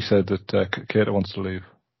 He said that Keita wants to leave.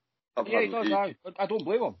 Yeah, he does. I don't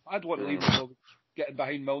blame him. I'd want to leave him getting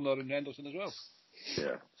behind Milner and Henderson as well.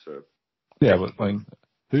 Yeah, sure. Yeah, but I mean,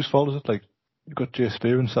 whose fault is it? Like, you've got Jay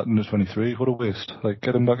Spearing sat in the 23. What a waste. Like,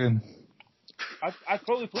 get him back in. I'd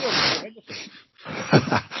probably play him for Henderson.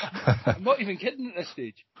 I'm not even kidding at this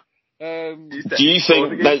stage. Do you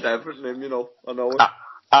think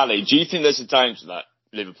Ali, do you think there's a danger that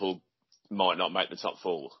Liverpool might not make the top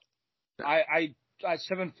 4? I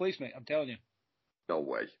 7th place, mate, I'm telling you. No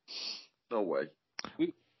way.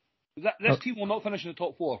 This team will not finish in the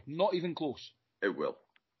top 4. Not even close. It will.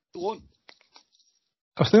 It won't.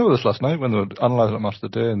 I was thinking about this last night when they were analysing the match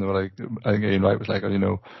of the day, and they were like, I think Ian Wright was like,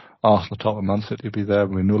 Arsenal top of Man City will be there,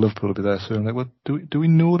 and we know Liverpool will be there soon. Like, well, do we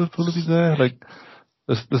know Liverpool will be there? Like,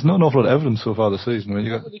 there's not an awful lot of evidence so far this season. I mean,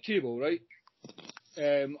 you got the table, right?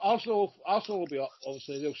 Arsenal will be up,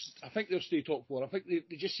 obviously. I think they'll stay top 4. I think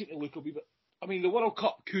they just seem to look a wee bit. I mean, the World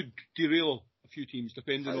Cup could derail a few teams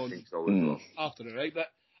depending on after it, right? But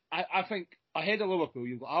I think ahead of Liverpool,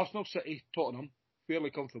 you've got Arsenal, City, Tottenham,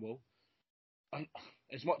 fairly comfortable. And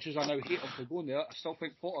as much as I now hate him for going there, I still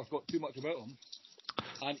think Potter's got too much about him.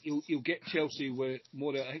 And he'll get Chelsea with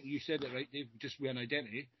more, I think you said it right, Dave, just with an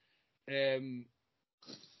identity. I'm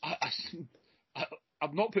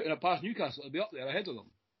not putting it past Newcastle to be up there ahead of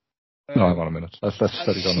them. No, hang on a minute. Let's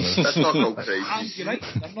steady on a minute. Let's not go crazy. And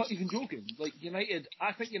United, I'm not even joking. Like United,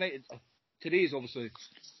 I think United today's obviously.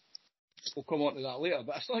 We'll come on to that later,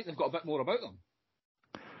 but I still think they've got a bit more about them.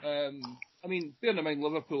 I mean, bearing in mind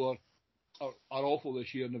Liverpool are awful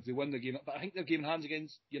this year, and if they win the game, but I think they're game in hands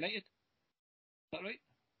against United. Is that right?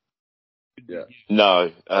 Yeah.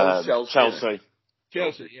 No, Chelsea.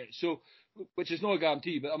 Chelsea, yeah. So, which is not a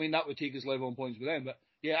guarantee, but I mean that would take us level on points with them. But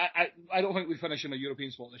yeah, I don't think we finish in a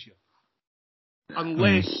European spot this year,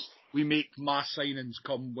 unless we make mass signings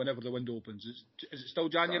come whenever the window opens. Is it still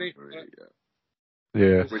January?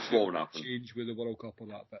 Yeah. Which won't happen. Change with the World Cup or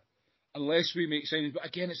that, but unless we make signings. But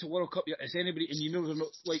again, it's a World Cup. Is anybody? And you know, they're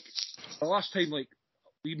not like the last time like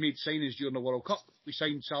we made signings during the World Cup. We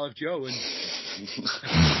signed Salif Joe, and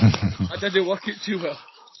I didn't work it too well.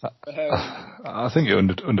 I think you're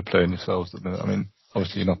underplaying yourselves at the minute. I mean,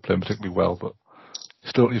 obviously you're not playing particularly well, but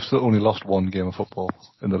you've still only lost one game of football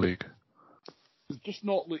in the league. It's just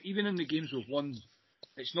not look. Even in the games we've won,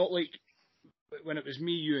 it's not like when it was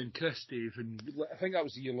me, you, and Chris, Dave, and I think that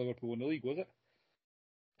was the year Liverpool won the league, was it?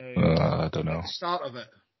 I don't know. At the start of it,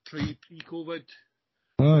 pre-COVID.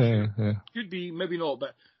 Oh yeah. Could be, maybe not,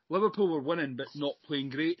 but Liverpool were winning but not playing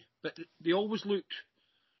great. But they always looked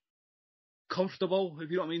comfortable, if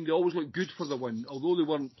you know what I mean. They always looked good for the win, although they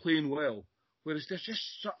weren't playing well. Whereas there's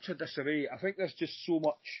just such a disarray. I think there's just so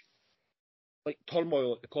much like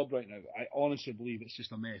turmoil at the club right now. I honestly believe it's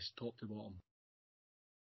just a mess, top to bottom.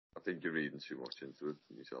 I think you're reading too much into it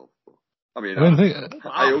yourself. But, I mean,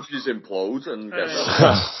 I hope you implode and get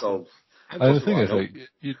that. So, the thing is, like,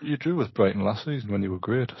 you drew with Brighton last season when you were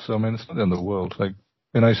great. So I mean, it's not the end of the world. Like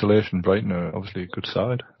in isolation, Brighton are obviously a good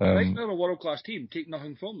side. Brighton are a world-class team. Take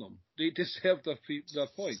nothing from them. They deserve their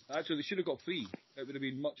point. Actually, they should have got 3. It would have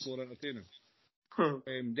been much more entertaining.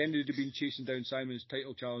 Then they'd have been chasing down Simon's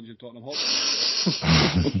title challenge in Tottenham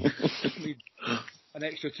Hotspur. An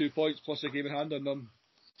extra 2 points plus a game in hand on them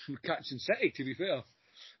from catching City, to be fair.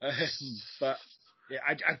 But yeah,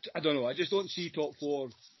 I don't know. I just don't see top 4.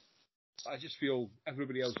 I just feel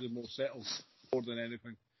everybody else is more settled more than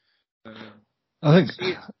anything.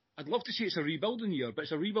 I'd love to say it's a rebuilding year, but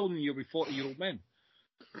it's a rebuilding year with 40-year-old men.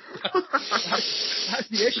 That's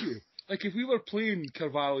the issue. Like, if we were playing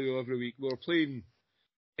Carvalho every week, we were playing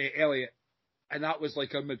Elliott, and that was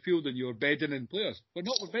like our midfield, and you were bedding in players. We're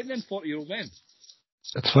not. We're bedding in 40-year-old men.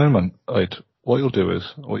 It's fine, man. Right. What you'll do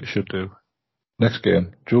is, what you should do, next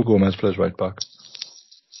game, Joe Gomez plays right back,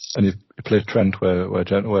 and you play Trent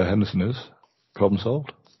where Henderson is. Problem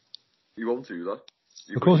solved. You won't do that.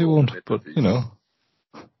 Of course you won't, but, you know.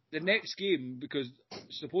 The next game, because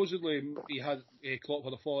supposedly he had Klopp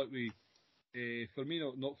had a fallout with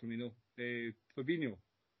Fabinho.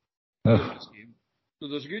 So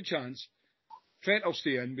there's a good chance Trent will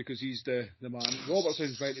stay in because he's the man.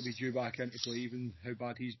 Robertson's right to be due back into play, even how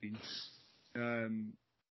bad he's been.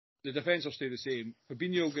 The defence will stay the same.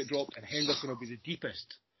 Fabinho will get dropped, and Henderson will be the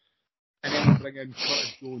deepest. And then we'll bring in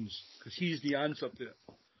Curtis Jones because he's the answer to it.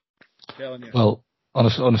 I'm telling you. Well, on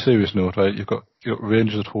a serious note, right? You've got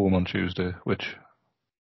Rangers at home on Tuesday, which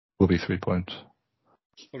will be 3 points.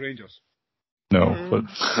 For Rangers. No, but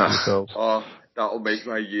for yourselves. Oh, that'll make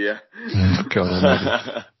my year.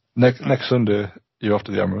 God, next Sunday, you're off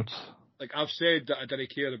to the Emirates. Like I've said that I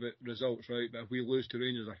didn't care about results, right? But if we lose to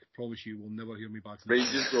Rangers, I promise you, we'll never hear me back.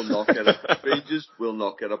 Rangers will not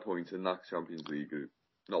get a point in that Champions League group.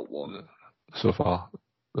 Not one. So far,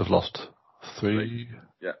 they've lost 3.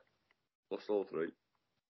 Yeah, lost all 3.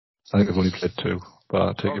 I think they've only played 2, but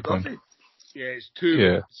I'll take your point. Yeah, it's 2.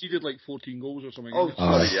 Yeah. He did like 14 goals or something. Oh,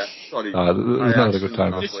 sorry, Sorry. There's not a good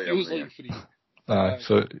time. It feels like 3.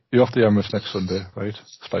 So you're off the Emirates next Sunday, right?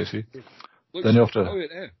 Spicy. Then you're off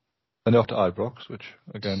to Ibrox, which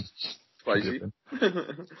again, spicy.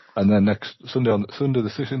 And then next Sunday the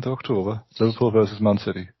 16th of October, Liverpool versus Man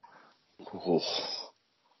City. Oof.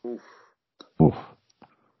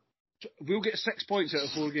 We'll get 6 points out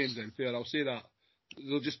of 4 games then, fair, I'll say that.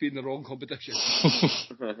 They'll just be in the wrong competition.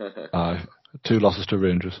 2 losses to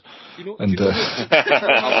Rangers. I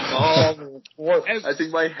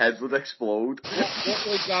think my head would explode. What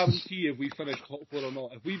will guarantee if we finish top 4 or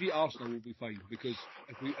not? If we beat Arsenal, we'll be fine. Because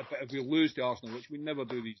if we lose to Arsenal, which we never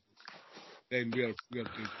do these, then we're good.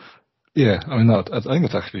 Yeah, I mean, I think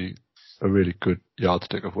it's actually a really good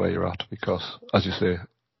yardstick of where you're at because, as you say,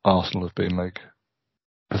 Arsenal have been like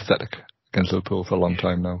pathetic against Liverpool for a long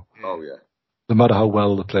time now. Oh yeah. No matter how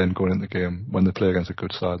well they're playing going into the game, when they play against a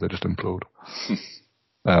good side, they just implode.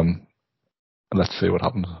 And let's see what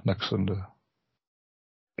happens next Sunday.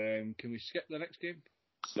 Can we skip the next game?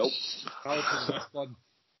 Nope. Palace is the last one.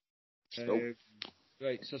 Nope.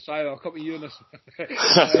 Right, so Simon, I'll come to you on this.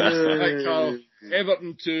 Right, Carl.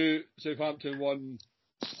 Everton to Southampton 1.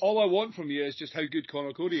 All I want from you is just how good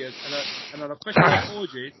Conor Cody is, and an official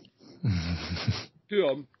apology to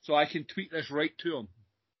him, so I can tweet this right to him.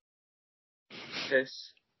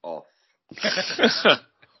 Piss off.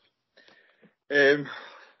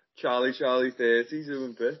 Charlie 30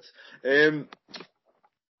 doing bits.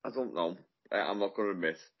 I don't know. I'm not going to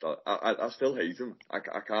admit that I still hate him. I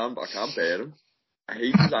can't bear him. I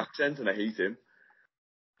hate his accent and I hate him.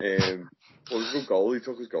 But it was a good goal. He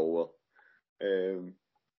took his goal well.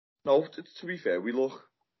 No, to be fair, we look.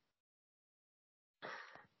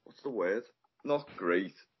 What's the word? Not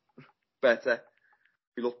great. Better.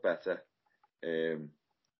 We look better. It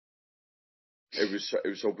was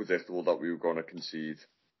so predictable that we were going to concede,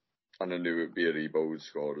 and I knew it'd be Aribo would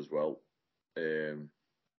score as well.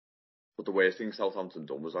 But the worst thing Southampton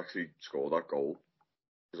done was actually score that goal,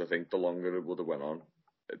 because I think the longer it would have went on,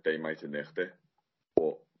 they might have nicked it.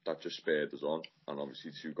 But that just spurred us on, and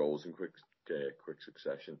obviously 2 goals in quick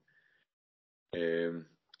succession.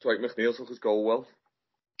 Dwight McNeil took his goal well.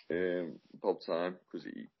 About time, because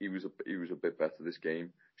he was a bit better this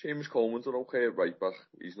game. Seamus Coleman's are okay at right back.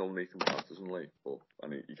 He's no Nathan Patterson,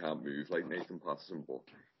 and he can't move like Nathan Patterson, but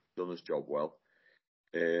he's done his job well.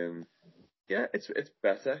 Yeah, it's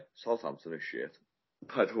better. Southampton is shit,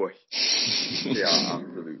 by the way. They are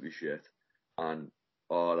absolutely shit. And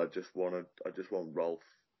I just want Ralph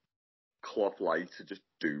Klopp-Light to just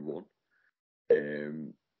do one.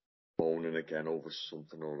 Moaning again over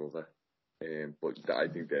something or other. But I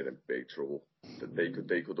think they're in big trouble. They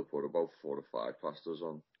could have put about 4 or 5 past us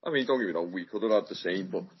on. I mean, don't get me wrong, we could have had the same,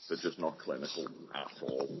 but they're just not clinical at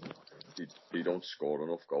all. They don't score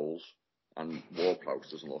enough goals, and Ward-Prowse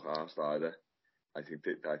doesn't look arsed either. I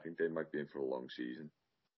think they might be in for a long season.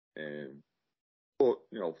 But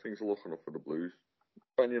things are looking up for the Blues.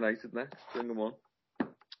 Man United next, bring them on.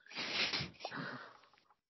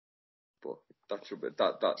 But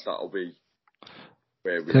that'll be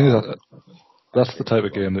where we are. That's the type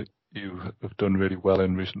of game that you have done really well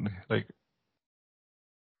in recently. Like,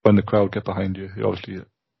 when the crowd get behind you, you're obviously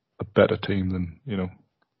a better team than,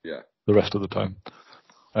 the rest of the time.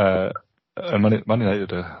 And Man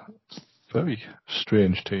United are a very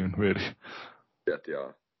strange team, really. Yeah, they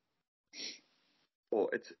are.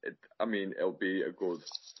 But it'll be a good,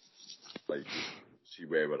 see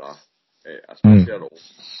where we're at. Especially at all.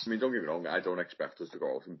 I mean, don't get me wrong, I don't expect us to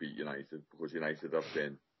go out and beat United, because United have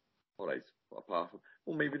been alright, apart from,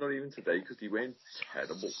 well, maybe not even today, because they weren't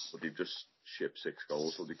terrible, but they've just shipped 6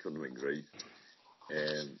 goals, so they couldn't win great.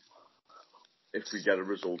 If we get a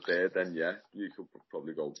result there, then yeah, you could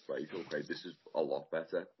probably go, right, okay, this is a lot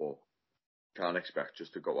better, but can't expect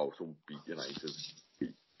just to go out and beat United,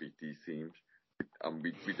 beat these teams. And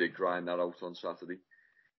we did grind that out on Saturday.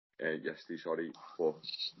 Yesterday, sorry, but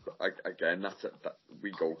again, that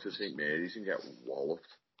we go to St Mary's and get walloped,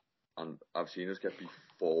 and I've seen us get beat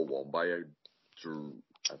 4-1 by a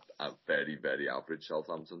very, very average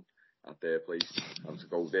Southampton at their place, and to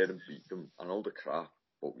go there and beat them, I know the crap,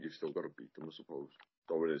 but you've still got to beat them, I suppose.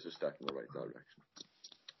 So it is a step in the right direction.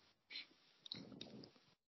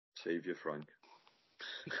 Save you, Frank.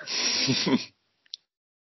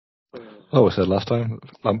 Like I said last time,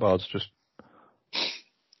 Lampard's just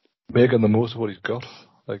making the most of what he's got.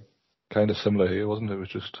 Like, kind of similar here, wasn't it? It was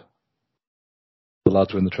just the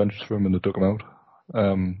lads were in the trenches for him and they took him out.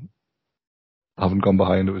 Haven't gone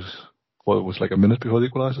behind. It was like a minute before they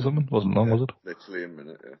equalised or something. Wasn't long, was it? Literally a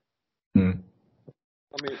minute, yeah.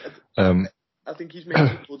 I think he's made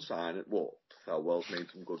some good signings. Well, Thelwell's made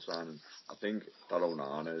some good signings. I think that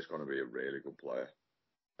Onana is going to be a really good player.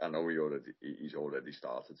 I know he's already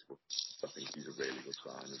started, but I think he's a really good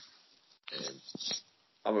signing.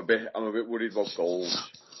 I'm a bit worried about goals.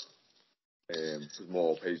 Because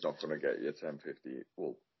Maupay's not going to get you 10,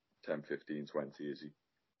 15, 20, is he?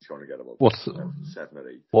 He's going to get about 7 or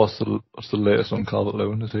 8. What's the latest on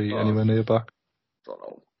Calvert-Lewin? Is he anywhere near back? Don't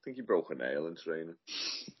know. I think he broke a nail in training.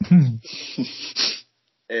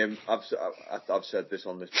 I've said this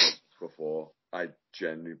on this podcast before. I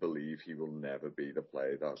genuinely believe he will never be the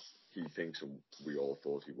player that he thinks and we all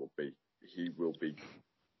thought he would be. He will be.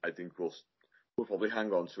 I think we'll probably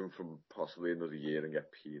hang on to him for possibly another year and get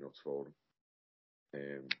peanuts for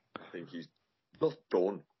him. I think he's not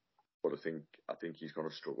done, but I think he's going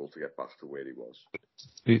to struggle to get back to where he was.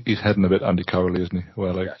 He's heading a bit Andy Carroll, isn't he?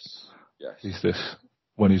 Where yes. He's this.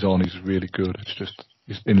 When he's on, he's really good. It's just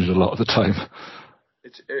he's injured a lot of the time.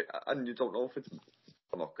 And you don't know if it's.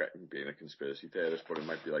 I'm not being a conspiracy theorist, but it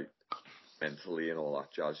might be like mentally and all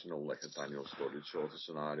that jazz, like a Daniel Sturridge sort of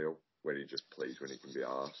scenario where he just plays when he can be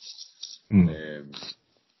arsed.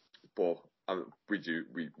 But we do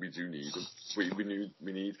need him.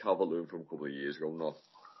 We need Calvert-Lewin from a couple of years ago, not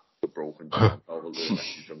the broken down Calvert-Lewin that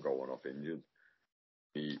keeps on going off injured.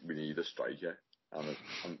 We need a striker,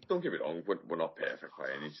 and don't get me wrong, we're not perfect by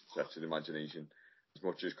any stretch of the imagination. As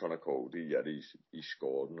much as Conor Cody, yeah, he's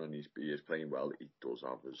scoring and he is playing well. He does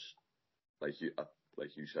have his,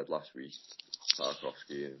 like you said last week,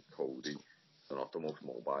 Tarkowski and Cody are not the most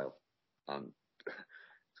mobile, and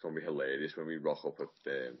it's going to be hilarious when we rock up at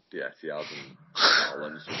the Etihad and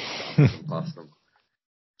Haaland's just dancing past them.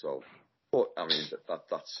 So, but I mean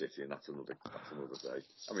that's City, and that's another day.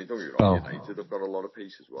 I mean, don't get me wrong, United have got a lot of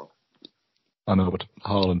pace as well. I know, but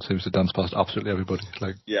Haaland seems to dance past absolutely everybody.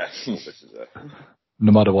 Like, yeah, well, this is it.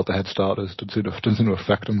 No matter what the head start is, doesn't seem to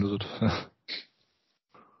affect him, does it?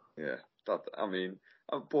 Yeah, I mean,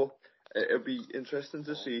 but it'll be interesting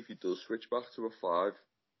to see if he does switch back to a 5.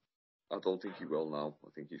 I don't think he will now. I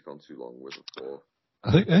think he's gone too long with a 4.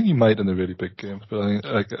 I think he might in the really big games, but I think,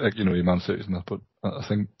 like you know, your Man City's and that. But I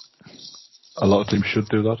think a lot of teams should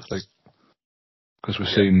do that, like, because we're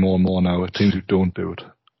seeing more and more now. Teams who don't do it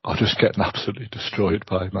are just getting absolutely destroyed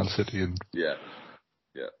by Man City and. Yeah.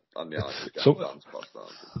 And so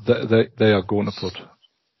they are going to put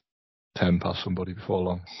 10 past somebody before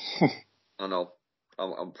long. I know.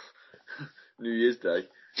 I'm New Year's Day,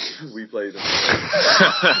 we played them.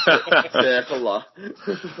 Circle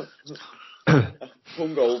that.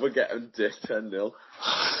 Hung over, getting dick 10-0.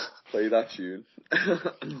 Play that tune.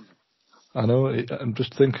 I know, and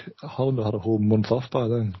just think, Holland had a whole month off by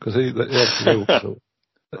then, because they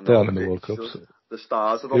aren't in the World Cup. So. The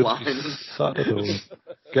stars are aligning.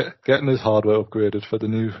 Getting his hardware upgraded for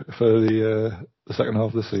the second half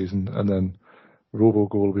of the season, and then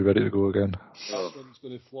RoboGoal will be ready to go again. That's when it's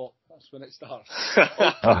going to flop. That's when it starts.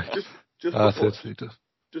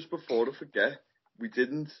 Just before I forget, we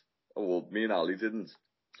didn't. Well, me and Ali didn't.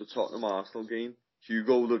 The Tottenham Arsenal game.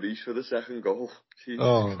 Hugo Lloris for the second goal.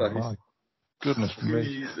 Jesus Christ. My goodness me.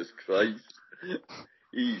 Jesus Christ.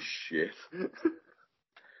 He's shit.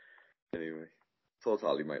 Anyway. Thought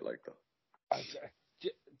Ali might like that.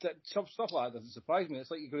 Some stuff like that doesn't surprise me.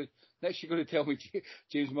 It's like you're going to tell me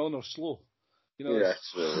James Milner's slow. You know, yeah,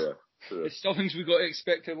 true. It's still things we've got to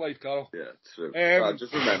expect in life, Carl. Yeah, true. I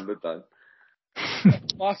just remembered that.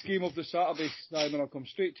 Last game of the Saturday, Simon, I'll come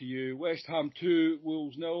straight to you. West Ham 2,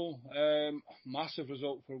 Wolves 0. Massive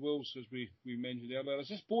result for Wolves, as we mentioned earlier. Is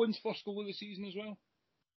this Bowen's first goal of the season as well?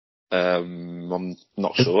 I'm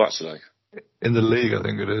not sure, actually. In the league, I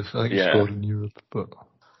think it is. I think he scored in Europe, but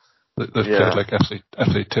they've played like FC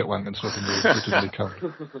Titwang and stuff in Europe, which doesn't really count.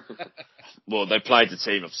 Well, they played a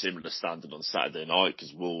team of similar standard on Saturday night,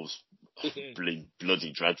 because Wolves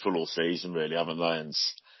bloody dreadful all season, really, haven't they? And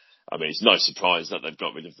I mean, it's no surprise that they've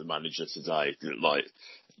got rid of the manager today. Like,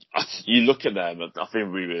 you look at them, I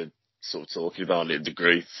think we were sort of talking about it in the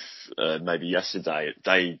group maybe yesterday.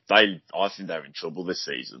 I think they're in trouble this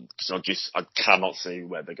season, because I cannot see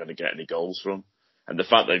where they're going to get any goals from. And the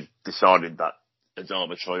fact they've decided that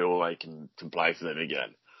Adama Traore can play for them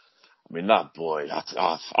again. I mean, that boy,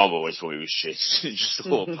 I've always thought he was shit. Just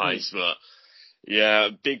all pace, but yeah,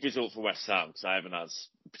 big result for West Ham, because they haven't had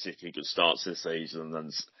particularly good starts this season,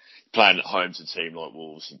 and playing at home to a team like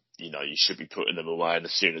Wolves, you know, you should be putting them away. And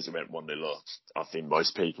as soon as it went 1-0 up, I think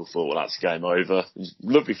most people thought, well, that's game over. It was a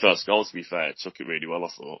lovely first goal, to be fair. It took it really well, I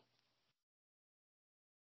thought.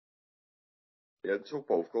 Yeah, it took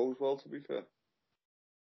both goals well, to be fair.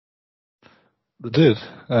 They did.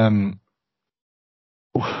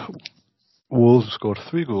 Wolves scored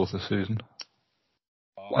 3 goals this season.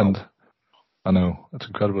 Wow. And I know, it's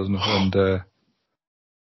incredible, isn't it? And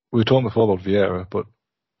we were talking before about Vieira, but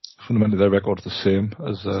fundamentally their record is the same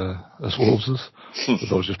as Wolves's.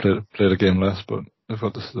 They've always just played a game less, but they've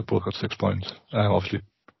both got 6 points. Obviously,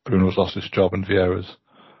 Bruno's lost his job and Vieira's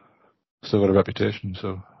still got a reputation,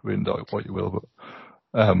 so read what you will.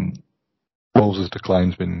 But Wolves's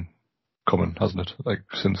decline's been coming, hasn't it? Like,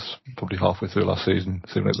 since probably halfway through last season.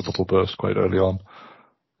 It seemed like the bubble burst quite early on.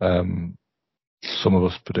 Some of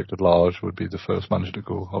us predicted Large would be the first manager to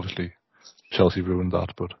go. Obviously, Chelsea ruined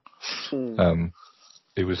that, but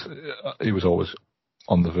he was always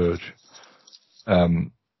on the verge.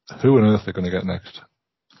 Who on earth they're going to get next?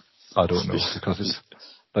 I don't know, because it's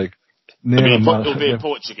like it'll be a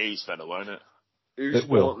Portuguese fella, won't it? Who's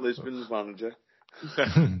Lisbon's manager?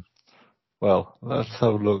 Well, let's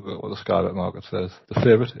have a look at what the Sky Bet market says. The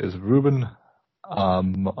favourite is Ruben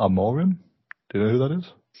Amorim. Do you know who that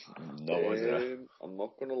is? No idea. I'm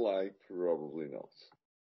not going to lie, probably not.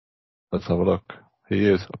 Let's have a look. he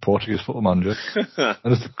is a Portuguese football manager,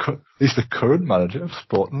 and he's the current manager of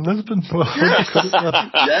Sporting Lisbon.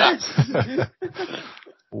 Yes.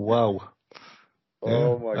 Wow.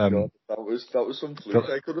 Oh my god, that was some fluke.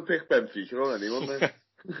 I could have picked Benfica or anyone there.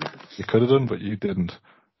 You could have done, but you didn't.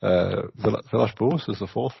 Villas-Boas is the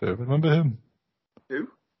fourth favourite. Remember him? Who?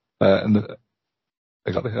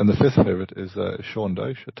 Exactly. And the fifth favourite is Sean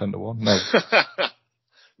Dyche at 10-1. No.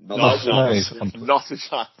 Not a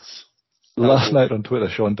chance. Last night on Twitter,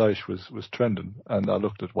 Sean Dyche was trending, and I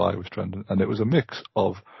looked at why he was trending, and it was a mix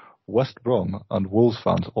of West Brom and Wolves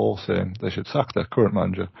fans all saying they should sack their current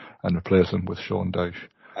manager and replace him with Sean Dyche.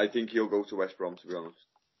 I think he'll go to West Brom, to be honest.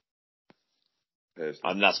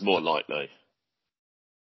 Personally. And that's more likely.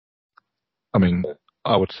 I mean,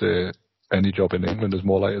 I would say any job in England is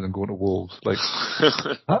more likely than going to Wolves. Like,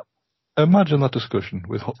 imagine that discussion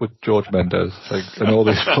with George Mendes, like, and all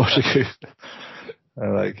these Portuguese.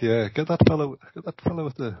 Like, yeah, get that fellow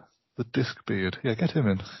with the disc beard. Yeah, get him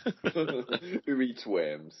in. Who eats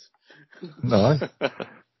worms? No,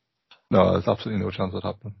 there's absolutely no chance of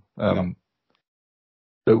that happening.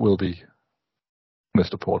 It will be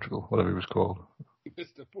Mr. Portugal, whatever he was called.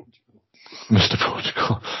 Mr.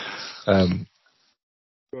 Portugal.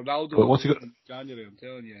 Ronaldo. But what's he got? In January, I'm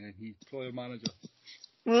telling you, and he's player manager.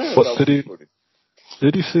 What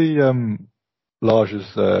did you see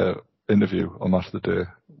Laj's interview on Match of the Day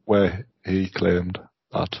where he claimed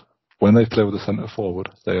that when they play with a centre forward,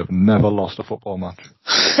 they have never lost a football match?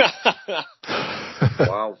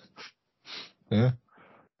 Wow. Yeah.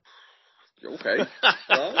 Okay.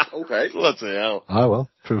 Well, okay. Bloody hell. Well,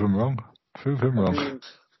 prove him wrong.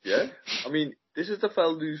 I mean, this is the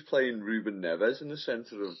fella who's playing Ruben Neves in the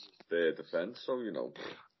centre of their defence, so, you know,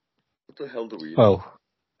 what the hell do we know?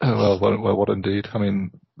 Well, what indeed. I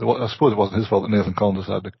mean, I suppose it wasn't his fault that Nathan Collins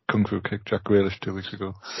had the kung fu kick Jack Grealish 2 weeks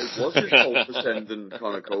ago. It was his fault for sending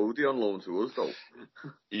Connor Cody on loan to us, though.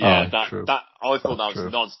 Yeah, true. I thought that was true.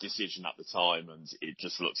 Nod's decision at the time, and it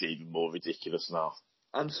just looks even more ridiculous now.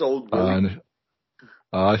 And sold Willie.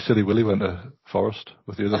 Silly Willie went to Forest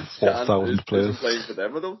with the other 4,000 players. Isn't playing for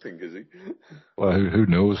them, I don't think, is he? Well, who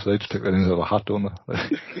knows? They just take their names out of a hat, don't they?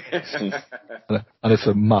 And it's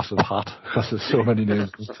a massive hat because there's so many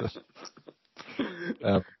names.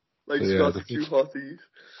 Like Scotty Two Hotties.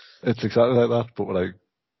 It's exactly like that, but like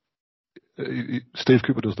Steve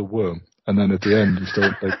Cooper does the worm, and then at the end he's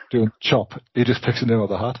still like doing chop. He just picks a name out of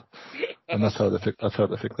the hat, and that's how they pick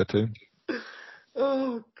their team.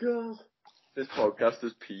 Oh god. This podcast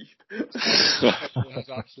has peaked.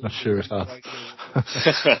 I'm sure it has.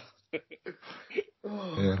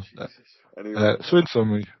 Yeah. Anyway. So in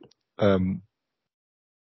summary,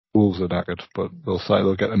 Wolves are knackered, but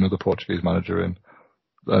they'll get another Portuguese manager in,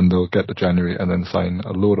 and they'll get to January and then sign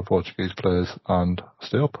a load of Portuguese players and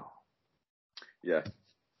stay up. Yeah.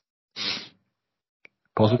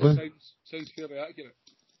 Possibly. Sounds fairly accurate.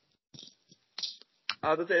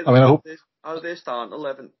 Out of their starting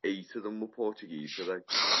 11, 8 of them were Portuguese today.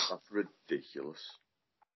 That's ridiculous.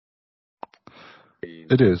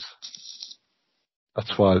 It is.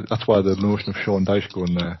 That's why the notion of Sean Dyche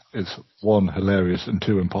going there is 1, hilarious, and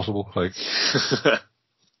 2, impossible. Like,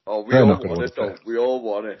 oh, we all want it though. We all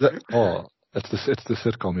want it. It's the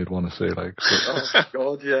sitcom you'd want to see. Like, oh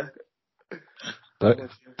god, yeah.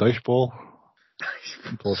 Dyche ball.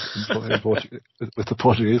 With the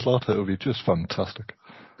Portuguese lot, it would be just fantastic.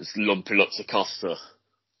 Just lumping up to Costa.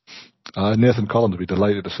 Nathan Collins would be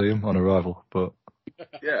delighted to see him on arrival, but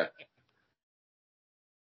yeah,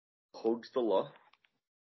 hugs the lot.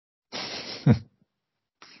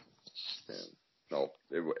 No,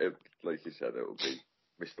 it like you said, it would be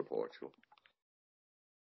Mr. Portugal.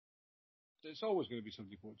 It's always going to be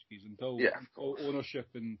somebody Portuguese until ownership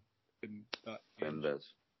and that. And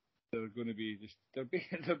they're going to be they're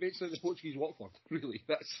basically the Portuguese Watford, really.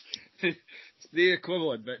 That's it's the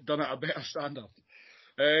equivalent, but done at a better standard.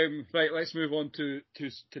 Right, let's move on to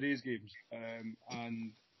today's games.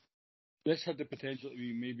 And this had the potential to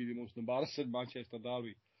be maybe the most embarrassing Manchester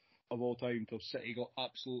derby of all time until City got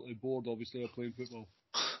absolutely bored, obviously, of playing football.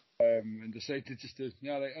 And decided just to,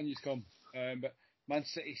 right, on you come. But Man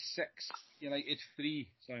City 6, United 3,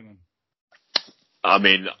 Simon. I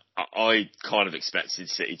mean, I kind of expected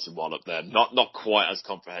City to wallop them. Not quite as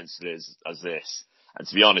comprehensive as this. And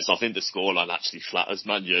to be honest, I think the scoreline actually flatters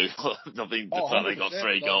Man U. I think the fact they got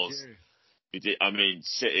 3 goals. Yeah. I mean,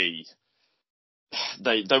 City,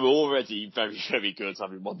 they were already very, very good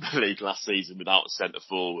having won the league last season without a centre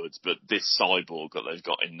forward. But this cyborg that they've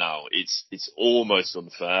got in now, it's almost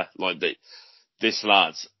unfair. Like this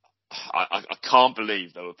lad, I can't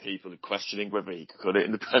believe there were people questioning whether he could cut it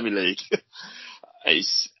in the Premier League.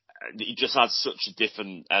 he just had such a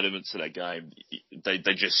different element to their game.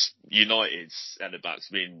 They just United centre backs.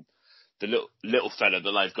 I mean, the little fella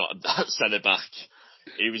that they've got at centre back,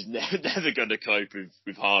 he was never going to cope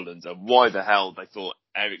with Haaland. And why the hell they thought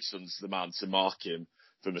Eriksen's the man to mark him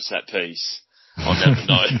from a set piece, I'll never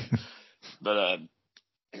know. But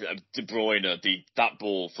De Bruyne, that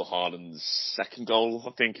ball for Haaland's second goal,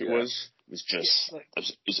 I think it was just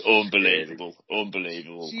it's unbelievable,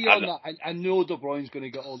 unbelievable. See on that, I know De Bruyne's going to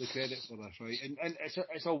get all the credit for this, right? And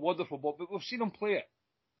it's a wonderful ball, but we've seen him play it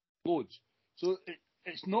loads, so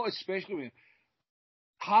it's not as special. I mean,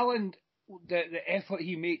 Haaland, the effort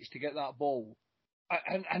he makes to get that ball,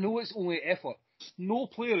 I know it's only effort. No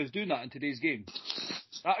player is doing that in today's game.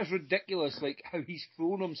 That is ridiculous. Like how he's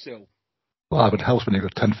thrown himself. Well, it helps when you've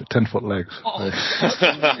got 10-foot legs.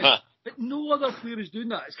 But no other player is doing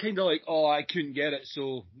that. It's kind of like, I couldn't get it,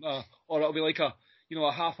 so, or it'll be like a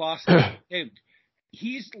half-assed attempt.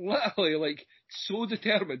 He's literally like so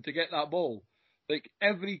determined to get that ball. Like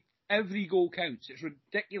every goal counts. It's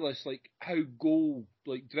ridiculous, like how goal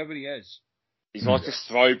driven he is. He's like a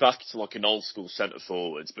throwback to like an old school centre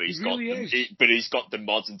forwards, but he's got the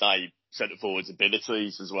modern day centre forwards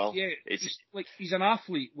abilities as well. Yeah, it's like he's an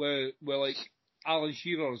athlete with like Alan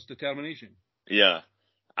Shearer's determination. Yeah,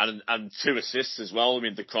 and 2 assists as well. I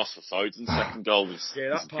mean, the cross for Foden's second goal was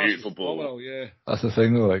that a beautiful ball. Well, yeah, that's the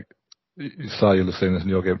thing though. Like you say, you'll have seen this in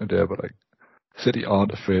your game today, but like City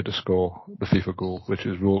aren't afraid to score the FIFA goal, which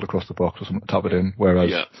is rolled across the box or something, tap it in.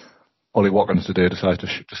 Whereas Ollie Watkins today decides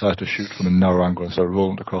to shoot from a narrow angle instead of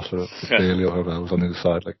rolling it across for Bailey or whoever was on the other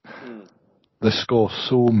side. Like they score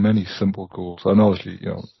so many simple goals, and obviously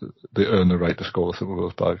they earn the right to score the simple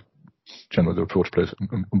goals by generally their approach plays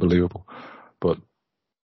unbelievable, but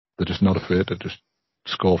they're just not afraid to just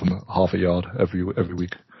score from half a yard every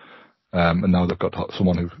week. And now they've got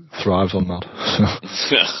someone who thrives on that.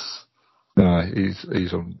 So,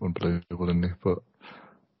 he's unbelievable, isn't he? But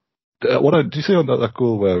do you see on that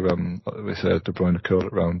goal where we said De Bruyne curled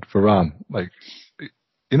it round Varane? Like,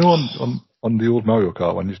 on the old Mario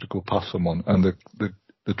Kart when you used to go past someone and the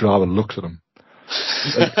driver looks at him.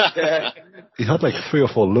 He had like 3 or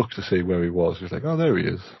 4 looks to see where he was. He was like, "Oh, there he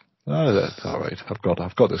is. Oh, that's all right.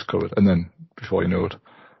 I've got this covered." And then before you know it,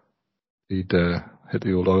 he'd hit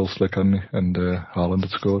the old oil slick, hadn't he? And Haaland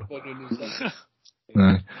had scored.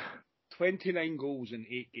 29 goals in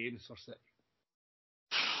 8 games for City.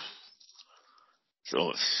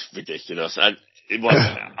 So it's ridiculous. And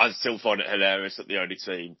I still find it hilarious that the only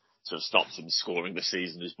team to have stopped him scoring this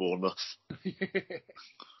season is Bournemouth.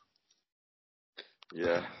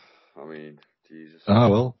 Yeah, I mean, Jesus.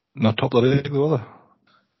 Well, not top of the league though, are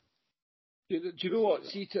they? Do you know what?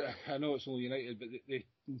 See, I know it's only United, but they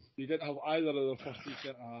didn't have either of their first 2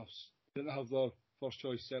 centre halves. They didn't have their first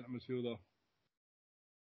choice centre midfielder.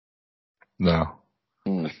 No.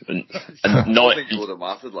 And not think would have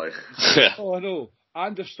mattered, like. Oh, I know.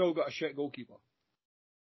 And they've still got a shit goalkeeper.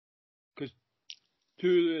 Because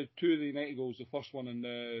 2 of the United goals, the first one and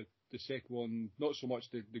the second one, not so much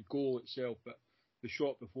the goal itself, but the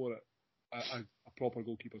shot before it, a proper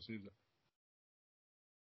goalkeeper saved it.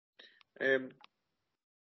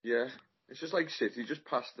 Yeah, it's just like City just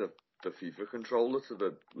passed the FIFA controller to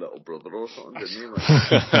the little brother or something, didn't he?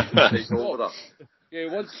 Like, take over that. Yeah,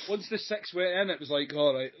 once the 6 went in, it was like,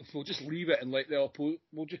 all right, we'll just leave it and let the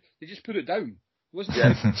they just put it down. Wasn't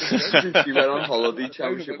it? He went on holiday,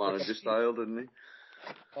 Championship Manager style, didn't he?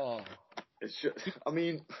 Oh, it's just, I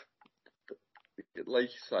mean, like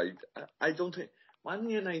you said, I don't think Man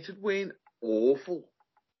United weren't awful,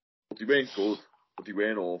 but they weren't good, but they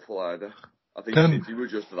weren't awful either. I think City were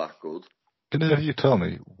just that good. Can you tell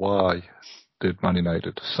me why did Man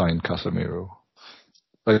United sign Casemiro?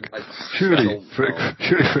 Like, surely for a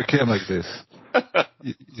game like this,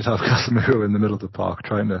 you'd have Casemiro in the middle of the park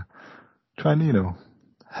trying to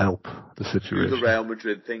help the situation. Do the Real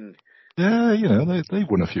Madrid thing. Yeah, they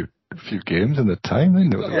won a few games in the time. They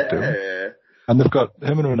knew what they were doing. Yeah. And they've got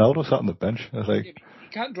him and Ronaldo sat on the bench. I was like, you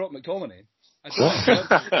can't drop McTominay.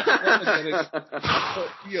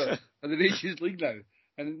 Here in the Nations League now,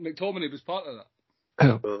 and McTominay was part of that.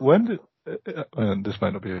 When did this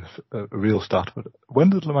might not be a real stat, but when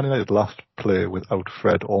did Man United last play without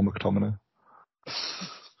Fred or McTominay?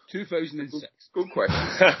 2006. Good question.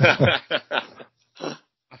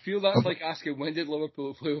 I feel that's like asking when did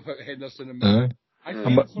Liverpool play without Henderson and Mount. I feel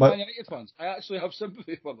for Man United fans, I actually have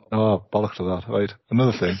sympathy for them. Oh, bollocks to that. Right.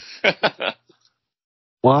 Another thing.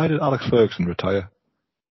 Why did Alex Ferguson retire?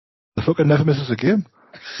 The fucker never misses a game.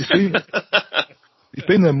 He's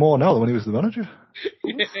been there more now than when he was the manager.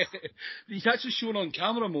 Yeah. He's actually shown on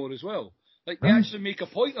camera more as well. Like, they actually make a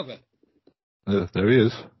point of it. There he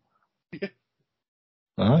is.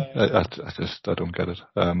 I don't get it.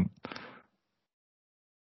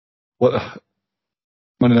 What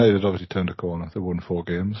Man United had obviously turned a corner. They won 4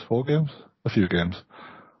 games, a few games.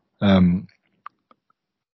 Where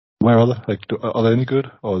are they? Like, are they any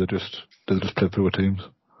good, or do they just play poor teams?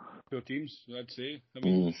 Poor teams, I'd say. I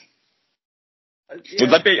mean,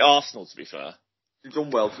 Would they beat Arsenal? To be fair, they've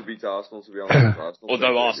done well to beat Arsenal. To be honest,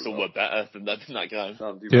 although Arsenal were better than that game.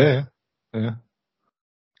 Yeah.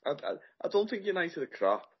 I don't think United are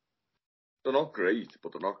crap. They're not great,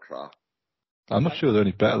 but they're not crap. I'm not sure they're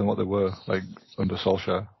any better than what they were like under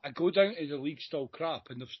Solskjaer. I go down to the league still crap,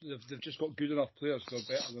 and they've just got good enough players who are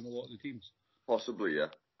better than a lot of the teams. Possibly,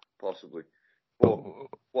 yeah. Possibly.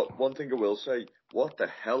 But one thing I will say, what the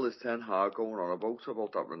hell is Ten Hag going on about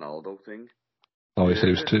that Ronaldo thing? Oh, he said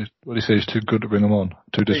he was too. What did he say? He's too good to bring him on.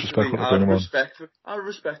 Too disrespectful to bring him on. Out of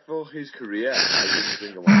respect for his career, I didn't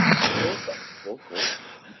bring him on.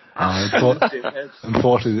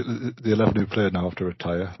 Unfortunately, the 11 who played now have to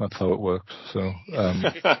retire. That's how it works. So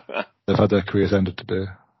they've had their careers ended today.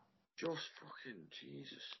 Just fucking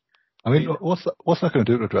Jesus. I mean, what's that going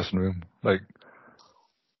to do to the dressing room? Like,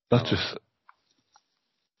 that's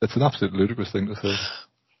it's an absolute ludicrous thing to say.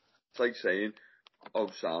 It's like saying,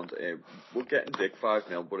 sound, we're getting Dick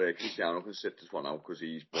 5-0, but Cristiano can sit this one out because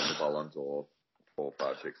he's won the Ballon d'Or 4,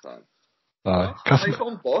 5, 6 times. Aye. Nice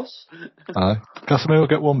one, boss. Aye. Casemiro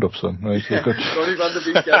get warmed up, son. Right, yeah, good. Donny van der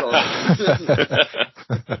Beek, get on.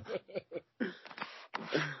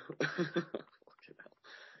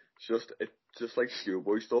 It's just like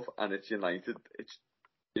schoolboy stuff, and it's United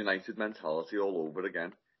mentality all over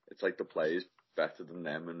again. It's like the players better than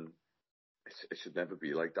them, and it should never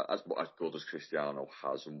be like that. As good as Cristiano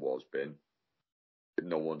has and was been,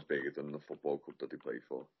 no one's bigger than the football club that they play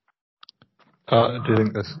for. Do you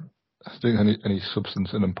think there's any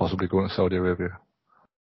substance in them possibly going to Saudi Arabia?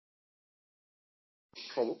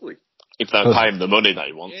 Probably. If they pay him the money that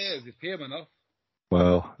he wants. Yeah, if they pay him enough.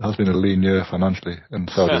 Well, it has been a lean year financially in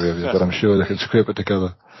Saudi Arabia, but I'm sure they can scrape it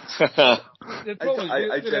together.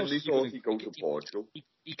 I generally thought he'd go to Portugal.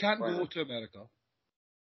 He can't go to America.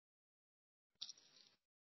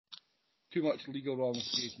 Too much legal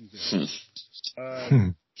ramifications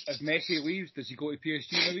there. If Messi leaves, does he go to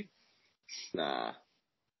PSG maybe? Nah,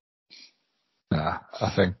 I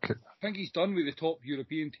think he's done with the top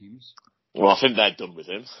European teams. Well, I think they're done with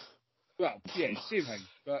him. Well, yeah, same thing.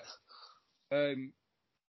 But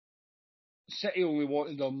City only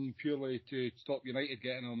wanted them purely to stop United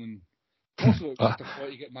getting them, and also it was just a plot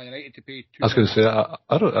to get Man United to pay. I was going to say I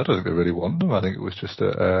don't think they really want them. I think it was just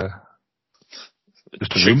a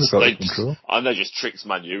room that got out of control. And they just tricked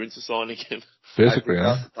Man U into signing him. Basically,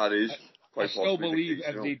 yeah. That is. I still believe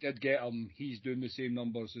if they did get him, he's doing the same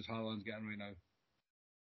numbers as Haaland's getting right now.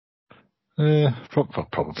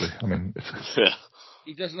 Probably. I mean,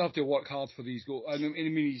 he doesn't have to work hard for these goals. I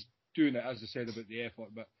mean, he's doing it, as I said, about the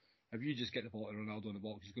effort, but if you just get the ball to Ronaldo in the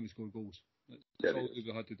box, he's going to score goals. That's all he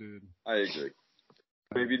had to do. I agree.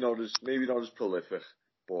 Maybe not as prolific,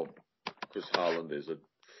 but because Haaland is a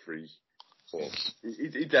freak. But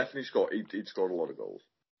he definitely scored. He'd scored a lot of goals.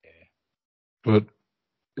 Yeah. But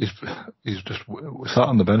he's just sat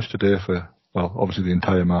on the bench today for, well, obviously the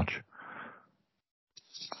entire match.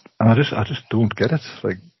 And I just don't get it.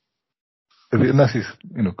 Like, unless he's,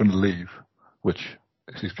 going to leave, which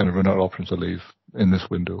he's kind of run out of options to leave in this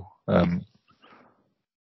window.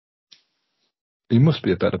 He must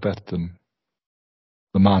be a better bet than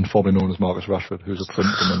the man formerly known as Marcus Rashford, who's up front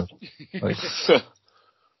at the minute. Like,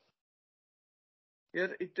 yeah,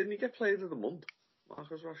 didn't he get Player of the Month,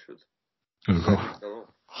 Marcus Rashford?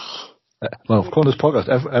 Well, according to this podcast,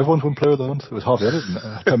 everyone's won Player of the Month. It was hardly anything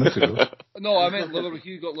 10 minutes ago. No, I meant Liverpool.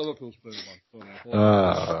 You got Liverpool's Player of the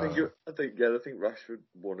Month. I think Rashford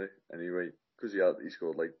won it anyway because he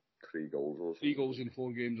scored like 3 goals or something. 3 goals in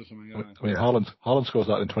 4 games or something. I mean, Haaland scores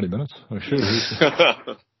that in 20 minutes. I'm sure he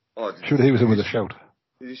was in with a shout.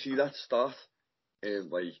 Did you see that stat?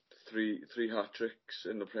 Like 3 hat tricks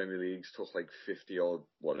in the Premier League took like 50 or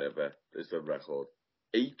whatever is the record.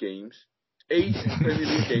 8 games. 8 Premier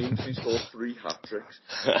League games, he scored 3 hat tricks.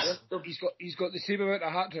 He's got the same amount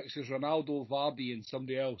of hat tricks as Ronaldo, Vardy, and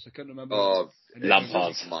somebody else. I can't remember.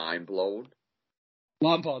 Lampard. Mind blown.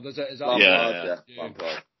 Lampard, is that? Yeah.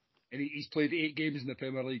 Lampard. And he's played 8 games in the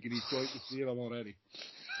Premier League, and he's got 3 of them already.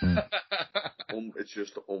 It's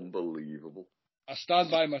just unbelievable. I stand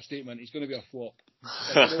by my statement. He's going to be a flop.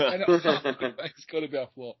 It's going to be a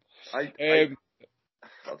flop. I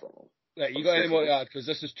don't know. Right, you got any more to add? Because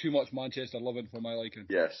this is too much Manchester loving for my liking.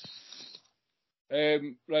 Yes.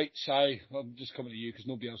 Right, Sai, I'm just coming to you because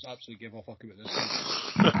nobody else absolutely gave a fuck about this.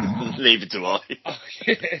 Leave it to I.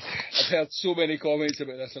 I've heard so many comments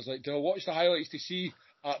about this. I was like, do I watch the highlights to see?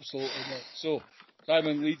 Absolutely not. So,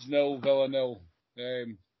 Simon, Leeds 0, Villa 0.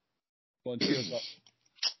 Go on, cheers up.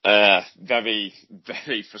 Very,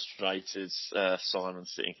 very frustrated, Simon,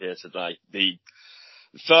 sitting here today. The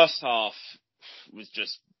first half was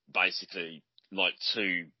just basically like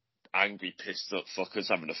two angry, pissed up fuckers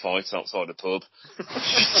having a fight outside a pub.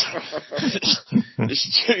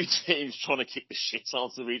 There's two teams trying to kick the shit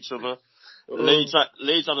out of each other. Leeds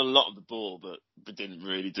had a lot of the ball, but didn't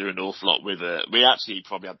really do an awful lot with it. We actually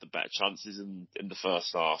probably had the better chances in the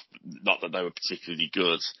first half. Not that they were particularly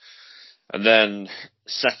good. And then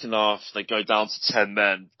second half, they go down to 10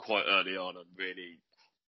 men quite early on, and really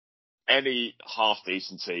any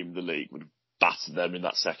half-decent team in the league would have battered them in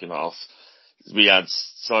that second half. We had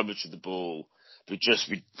so much of the ball, we just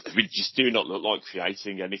do not look like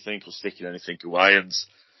creating anything or sticking anything away. And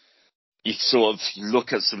you sort of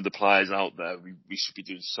look at some of the players out there, we should be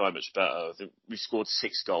doing so much better. I think we scored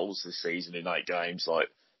 6 goals this season in 8 games. Like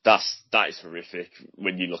that is horrific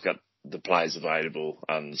when you look at the players available,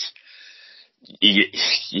 and you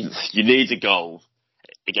need a goal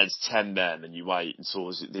against 10 men, and you wait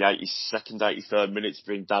until the 82nd, 83rd minute to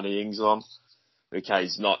bring Danny Ings on. Okay,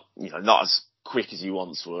 he's not as quick as he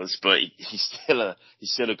once was, but he's still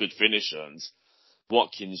a good finisher. And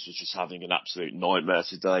Watkins was just having an absolute nightmare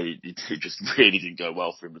today. It just really didn't go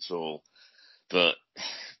well for him at all. But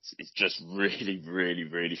it's just really, really,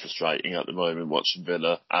 really frustrating at the moment watching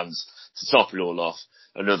Villa. And to top it all off,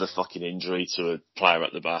 another fucking injury to a player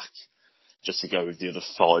at the back, just to go with the other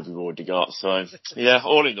 5 we've already got. So yeah,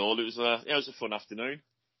 all in all, it was a fun afternoon.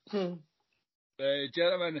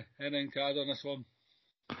 Gentlemen, any card on this one?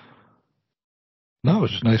 No, it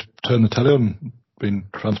was just nice to turn the telly on, being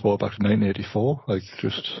transported back to 1984. Like,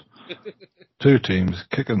 just two teams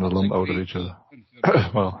kicking the lump out of each other.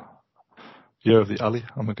 Well, year of the alley,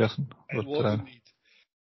 I'm guessing. But, well,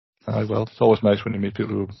 it's always nice when you meet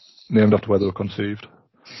people who are named after where they were conceived.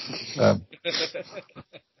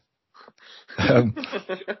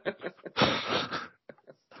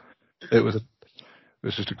 It was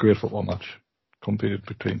just a great football match, competed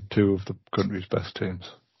between two of the country's best teams.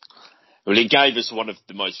 Well, it gave us one of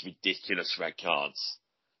the most ridiculous red cards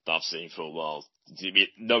that I've seen for a while.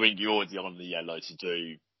 Knowing you're already on the yellow to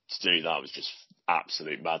do that was just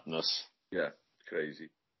absolute madness. Yeah,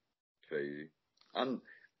 crazy. And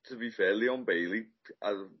to be fair, Leon Bailey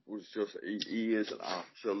he is an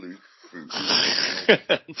absolute fruit.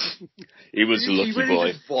 He was a lucky boy.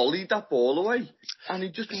 He just volleyed that ball away, and he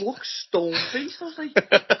just looked stone-faced. I was like,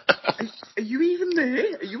 are you even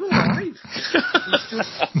there? Are you alive? He's just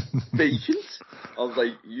vacant. I was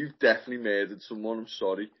like, you've definitely murdered someone, I'm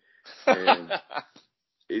sorry.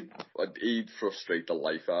 He'd frustrate the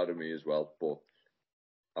life out of me as well, but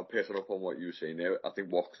I'm picking up on what you were saying there. I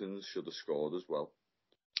think Watkins should have scored as well.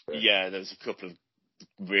 Yeah, there was a couple of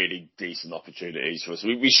really decent opportunities for us.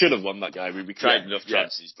 We should have won that game. We created enough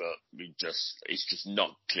chances, but it's just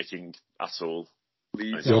not clicking at all.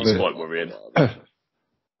 It's quite worrying.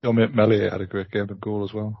 Your mate Melier had a great game of goal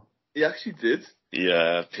as well. He actually did.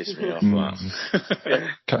 Yeah, pissed me off, man.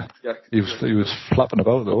 He was flapping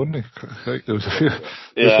about though, wasn't he? There was a few.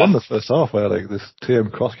 There was one in the first half where like this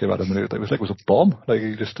TM cross came at him, and it was like it was a bomb. Like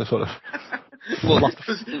he just sort of.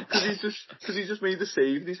 Because he just made the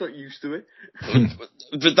save and he's not used to it.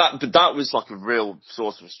 but that was like a real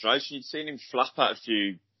source of frustration. You'd seen him flap out a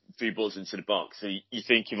few balls into the box, so you're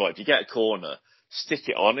thinking, right, if you get a corner, stick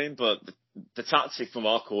it on him. But the tactic from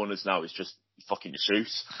our corners now is just fucking shoot.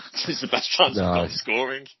 It's the best chance we've got of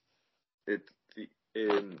scoring.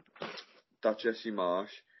 That Jesse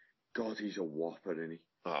Marsh, God, he's a whopper, isn't he?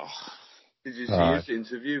 Oh. Did you see his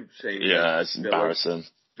interview saying? Yeah, it's embarrassing.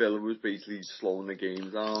 Villa was basically slowing the game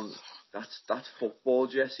down. That's football,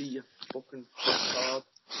 Jesse. You fucking fucktard.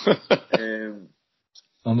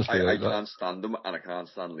 Honestly, I can't stand them, and I can't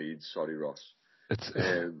stand Leeds. Sorry, Ross.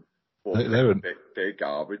 They're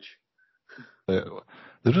garbage.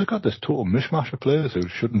 They've just got this total mishmash of players who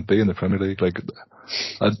shouldn't be in the Premier League. Like,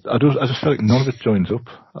 I just feel like none of it joins up.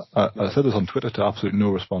 I said this on Twitter to absolutely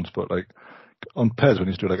no response, but like on PES when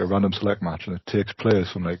you do like a random select match and it takes players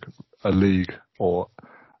from like a league or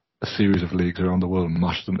a series of leagues around the world and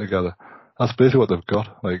mashes them together. That's basically what they've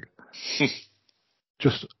got. Like,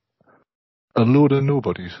 just a load of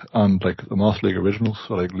nobodies and like the Master League originals,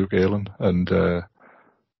 so like Luke Ayling and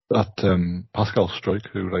that Pascal Strike,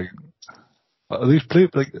 who like. Are these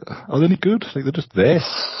like? Are they any good? Like they're just there.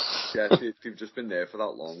 Yeah, they've just been there for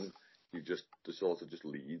that long. They're sort of just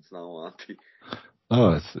leads now, aren't they?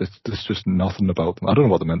 Oh, it's just nothing about them. I don't know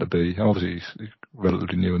what they're meant to be. And obviously, he's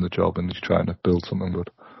relatively new in the job and he's trying to build something, but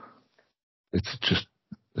it's just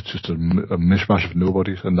a mishmash of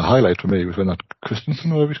nobodies. And the highlight for me was when that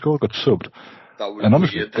Christensen, whoever he's called, got subbed. That was And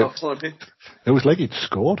honestly, weird, that funny. it was like he'd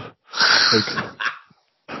scored. Like,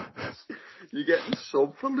 You're getting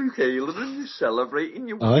subbed for Luke Ayling and you're celebrating,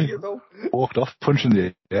 you Aye. weirdo. Walked off, punching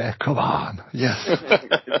the air. Come on, yes.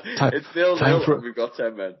 It's 0-0, we've got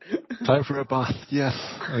 10 men. Time for a bath, yes.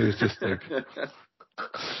 It was just like,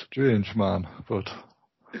 strange man, but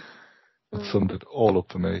that summed it all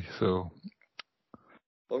up for me. So,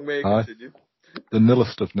 Long may it continue. The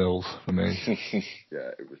nillest of nils for me.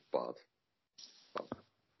 Yeah, it was bad.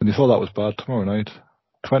 And you thought that was bad tomorrow night.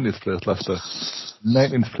 20th place Leicester,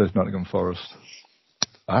 19th place Nottingham Forest,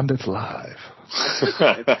 and it's live.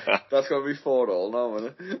 That's going to be 4-4 now,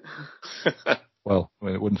 isn't it? Well, I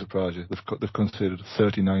mean, it wouldn't surprise you. They've conceded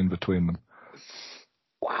 39 between them.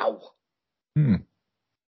 Wow.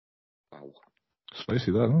 Wow.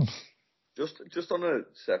 Spicy that, isn't it? Just on a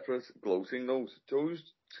separate gloating note, Joe's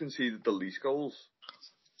conceded the least goals.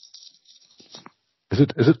 Is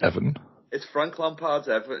it Everton? It's Frank Lampard's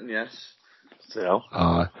Everton, yes.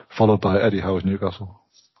 Yeah. Followed by Eddie Howe's Newcastle.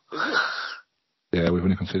 Is it? Yeah, we've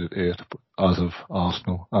only conceded 8 as of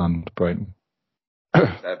Arsenal and Brighton.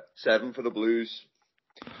 7 for the Blues.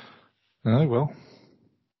 Oh, well.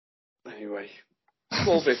 Anyway.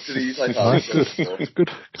 Small victories like that. Good. Good.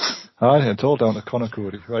 Aye, it's all down to Conor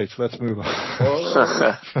Cody. Right, let's move on.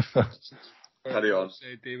 Carry on. Well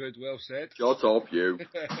said, David. Well said. Shut up, you.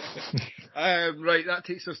 Right, that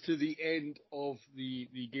takes us to the end of the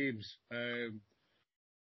games.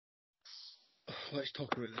 Let's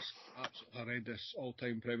talk about this absolutely horrendous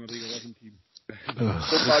all-time Premier League 11 team.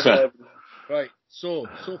 Right, so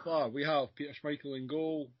far we have Peter Schmeichel in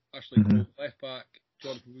goal, Ashley Cole left back,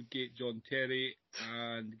 Jonathan Woodgate, John Terry,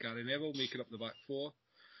 and Gary Neville making up the back four.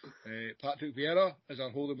 Patrick Vieira is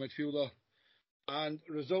our holding midfielder. And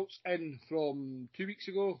results in from 2 weeks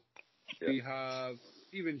ago, we have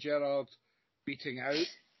Steven Gerrard beating out.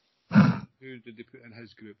 Who did they put in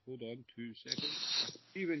his group? Hold on 2 seconds.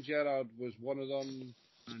 Steven Gerrard was one of them,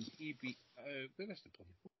 and he beat. Where is the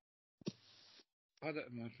bloody? I had it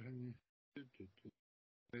in my thing.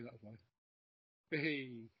 That's why. Hey,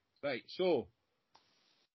 right. So,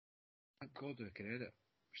 thank God I can edit.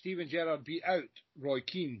 Steven Gerrard beat out Roy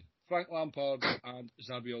Keane, Frank Lampard, and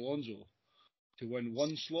Xabi Alonso to win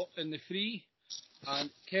one slot in the free, and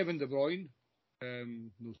Kevin De Bruyne,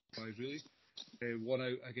 no surprise really, won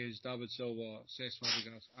out against David Silva, Cesc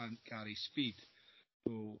Fabregas, and Gary Speed.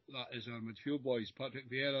 So that is our midfield boys: Patrick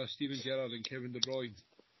Vieira, Steven Gerrard, and Kevin De Bruyne.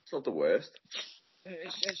 It's not the worst.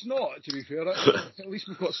 It's not, to be fair. At least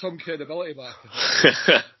we've got some credibility back.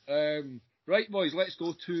 Right, boys, let's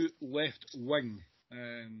go to left wing.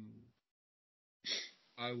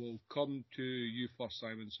 I will come to you first,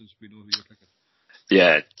 Simon, since we know who you're picking.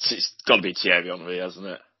 Yeah, it's got to be Thierry Henry, hasn't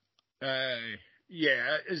it?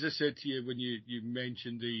 Yeah, as I said to you when you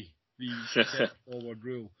mentioned the set forward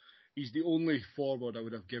rule, he's the only forward I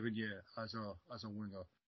would have given you as a winger,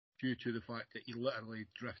 due to the fact that he literally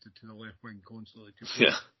drifted to the left wing constantly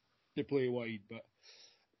to play wide. But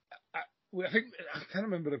I think I can't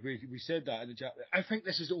remember if we said that in the chat. I think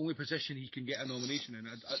this is the only position he can get a nomination in.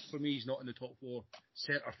 For me, he's not in the top 4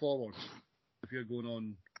 centre forwards. If you're going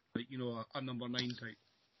on, like, you know, a number 9 type.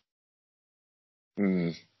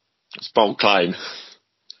 It's bold claim.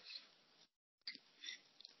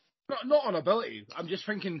 Not on ability. I'm just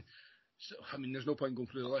thinking. I mean, there's no point in going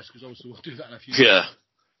through the list because obviously we'll do that in a few. Yeah.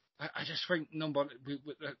 I just think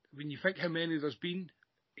when you think how many there's been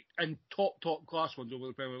in top class ones over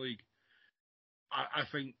the Premier League, I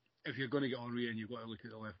think if you're going to get Henry in, you've got to look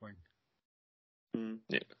at the left wing.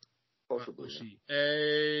 Yeah, possibly. We'll see.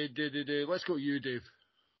 Let's go to you, Dave.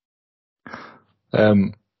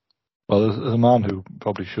 Well, there's a man who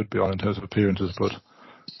probably should be on in terms of appearances, but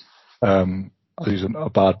he's a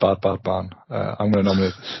bad man. I'm going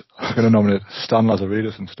to nominate Stan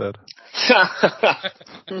Lazaridis instead.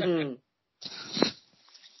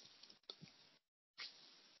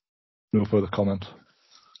 No further comment.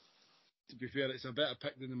 To be fair, it's a better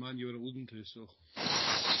pick than the man you were alluding to, so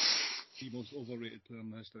the most overrated player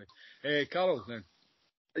in history. Carol, then.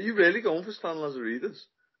 Are you really going for Stan Lazaridis?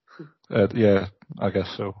 Yeah, I guess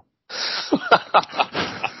so.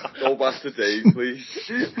 Go back to Dave, please.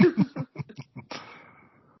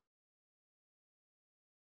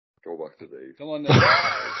 Go back to Dave. Come on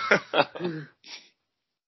then.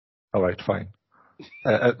 All right, fine.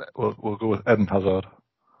 We'll go with Eden Hazard.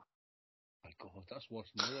 My God, that's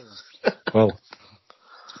worse than the other one. Well,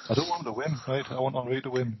 I don't want him to win, right? I want Henry to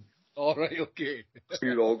win. All right, okay.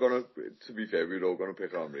 To be fair, we're all gonna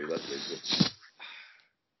pick Henry, let's face it.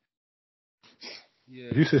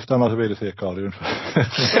 Yeah. If you say Stan Latavia, say Carl, you're in for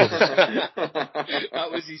That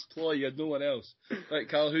was his ploy. He had no one else. Right,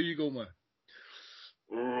 Carl, who you going with?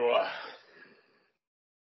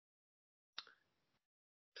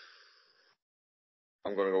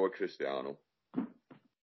 I'm going to go with Cristiano. Yeah,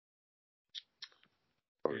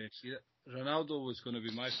 see, Ronaldo was going to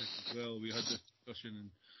be my pick as well. We had the discussion,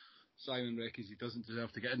 and Simon reckons he doesn't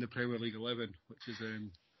deserve to get in the Premier League 11, which is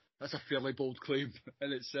that's a fairly bold claim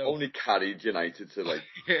in itself. Only carried United to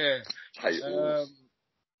yeah. titles.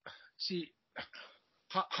 See,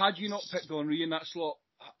 had you not picked Henry in that slot,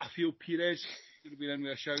 I feel Perez would have been in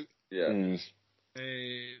with a shout. Yeah.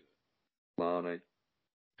 Mane.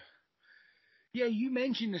 Yeah, you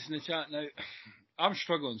mentioned this in the chat. Now, I'm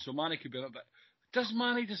struggling, so Mane could be in it, but does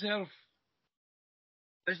Mane deserve?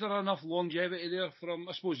 Is there enough longevity there for him?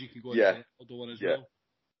 I suppose you can go into the other one as well.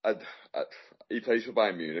 He plays for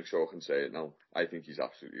Bayern Munich, so I can say it now. I think he's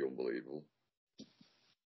absolutely unbelievable.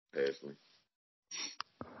 Personally.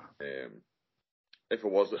 If it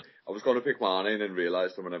was, I was going to pick Mane and then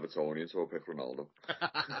realised I'm an Evertonian, so I'll pick Ronaldo.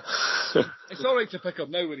 It's alright to pick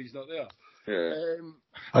him now when he's not there. Yeah.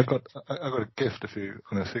 I got a gift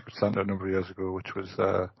on a Secret Santa a number of years ago, which was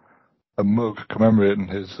a mug commemorating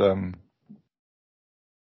his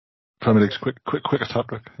Premier League's quickest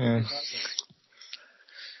hat-trick. Yeah.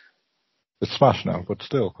 It's smashed now, but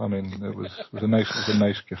still, I mean, it was a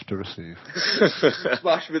nice gift to receive.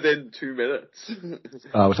 Smashed within 2 minutes.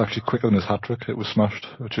 It was actually quicker than his hat-trick. It was smashed,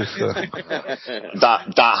 which is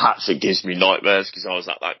that hat-trick gives me nightmares because I was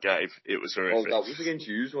at that game. It was horrific. Oh, that was against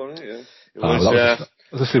Hughes, wasn't it? Yeah. It was.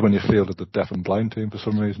 As I say, when you fielded the deaf and blind team for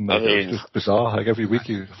some reason, it was just bizarre. Like every week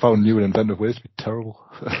you found new and inventive ways to be terrible.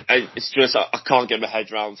 It's just I can't get my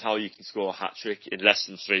head around how you can score a hat trick in less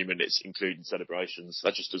than 3 minutes, including celebrations.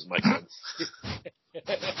 That just doesn't make sense.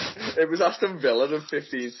 It was Aston Villa in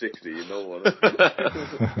 15-16, no one.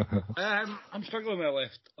 I'm struggling with a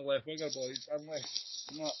left winger, boys. Unless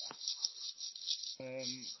I'm not.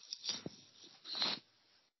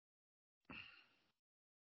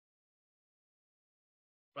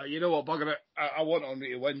 But you know what, bugger it. I want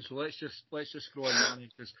Henry to win, so let's just throw in Mane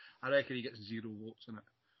because I reckon he gets 0 votes in it.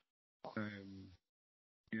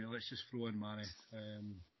 Let's just throw in Mane.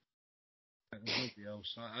 There's nobody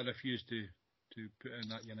else. I refuse to put in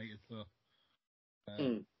that United player.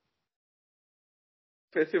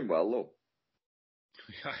 Fits him well though.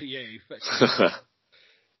 Yeah, he fits.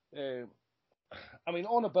 I mean,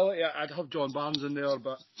 on ability, I'd have John Barnes in there,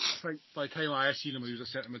 but I think by the time I seen him, he was a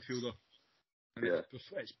centre midfielder. And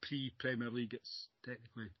it's pre-Premier League, it's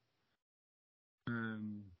technically.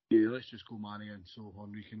 Let's just go Mane in so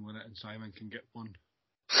Henry can win it and Simon can get one.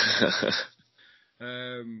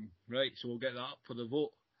 Right, so we'll get that up for the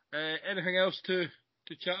vote. Anything else to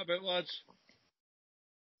chat about, lads?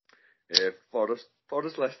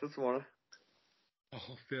 Forest Leicester tomorrow.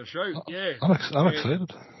 Oh, fair shout, yeah. I'm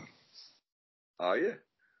excited. Are you?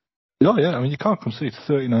 Yeah. I mean, you can't concede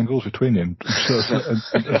 39 goals between you and serve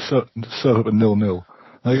up a 0-0.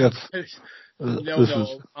 I think that's...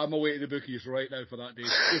 I'm away to the bookies right now for that day.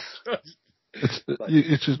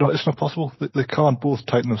 It's not possible. They can't both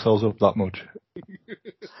tighten themselves up that much. Do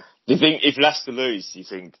you think if Leicester lose, do you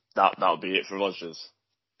think that'll be it for Rodgers?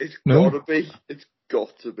 It's got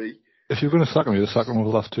to be. If you're going to sack him, you sack him over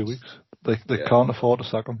the last 2 weeks. They can't afford to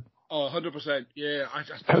sack him. Oh, 100%. Yeah,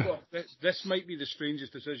 this might be the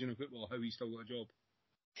strangest decision in football, how he's still got a job.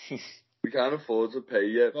 We can't afford to pay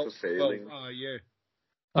yet for failing. Yeah.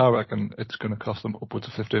 I reckon it's going to cost them upwards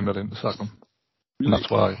of 15 million to sack him.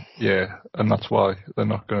 Really? And that's why they're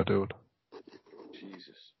not going to do it.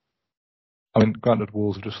 Jesus. I mean, granted,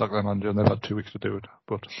 Wolves have just sacked their manager and they've had 2 weeks to do it,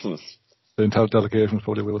 but the entire delegation is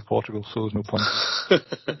probably with Portugal, so there's no point.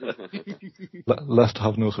 Leicester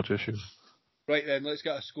have no such issue. Right then, let's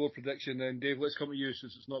get a score prediction then. Dave, let's come to you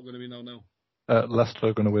since it's not going to be 0-0. Leicester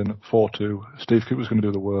are going to win 4-2. Steve Cooper's going to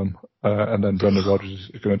do the worm, and then Brendan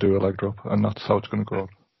Rodgers is going to do a leg drop, and that's how it's going to go.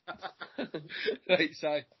 Right,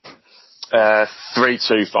 Si.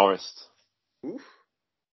 3-2 Forest. Oof.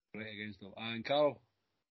 Right against them. And Carl?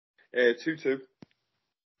 2-2.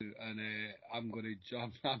 And I'm going to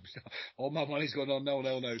jump. All my money's going on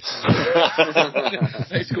 0-0 now. So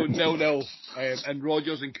let's go 0-0. And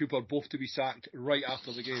Rodgers and Cooper both to be sacked right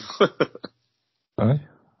after the game. Aye,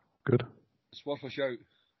 good. It's worth a shout.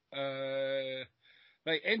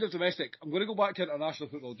 Right, end of domestic. I'm going to go back to international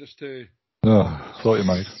football just to... No, thought you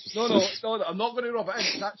might. No, I'm not going to rub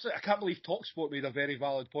it in. That's it. I can't believe TalkSport made a very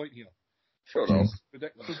valid point here. Sure enough.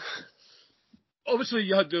 Ridiculous. Obviously,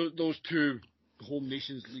 you had those two home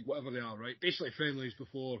nations league, whatever they are, right? Basically friendlies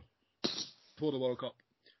before the World Cup.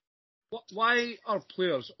 Why are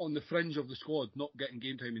players on the fringe of the squad not getting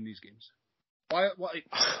game time in these games? Why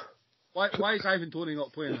is Ivan Toney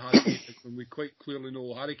not playing Harry Kane when we quite clearly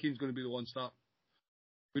know Harry Kane's going to be the one start?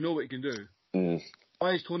 We know what he can do.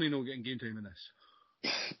 Why is Toney not getting game time in this?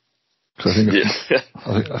 Because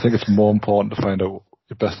I think it's more important to find out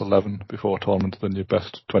your best 11 before a tournament than your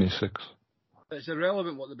best 26. It's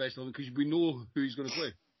irrelevant what the best 11 because we know who he's going to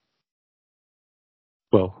play.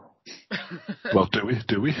 Well, do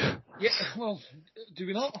we? Yeah, well, do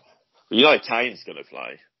we not? You know Kane's going to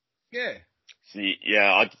play. Yeah. See,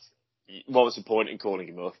 what was the point in calling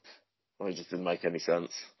him up? Well, it just didn't make any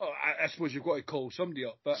sense. Oh, I suppose you've got to call somebody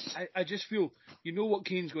up, but I just feel, you know what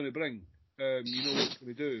Kane's going to bring. You know what he's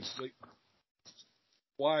going to do. Like,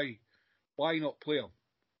 why not play him?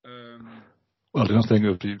 Well, the thing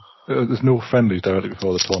of there's no friendlies directly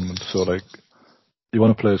before the tournament, so like you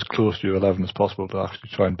want to play as close to your 11 as possible to actually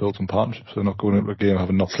try and build some partnerships. So not going into a game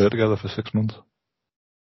having not played together for 6 months.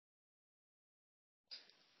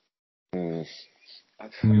 I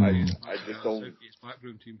just don't. It's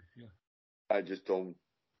backroom team. Yeah. I just don't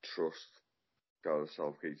trust Gareth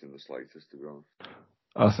Southgate in the slightest, to be honest.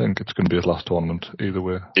 I think it's going to be his last tournament either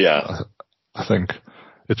way. Yeah. I think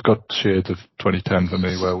it's got shades of 2010 for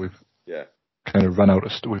me, where we've kind of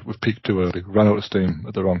we've peaked too early, ran out of steam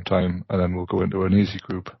at the wrong time, and then we'll go into an easy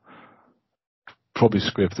group, probably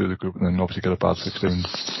scrape through the group, and then obviously get a bad 16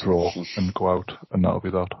 draw and go out, and that'll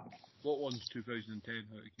be that. What one's 2010?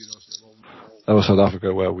 Out of curiosity. That was South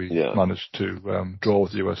Africa, where we managed to draw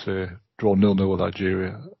with the USA, draw 0-0 with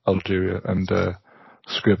Algeria, and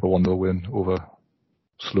scrape a 1-0 win over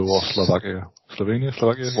Slovenia,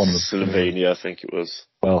 one of them. Slovenia, I think it was.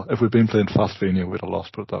 Well, if we'd been playing Fastvenia, we'd have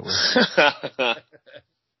lost, put it that way.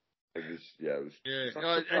 it was.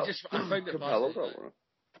 I find it fascinating.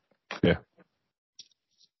 Yeah.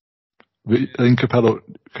 I think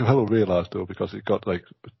Capello realised though, because he got like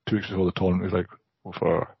 2 weeks before the tournament, he was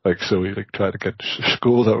tried to get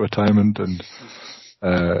Scholes out of retirement, and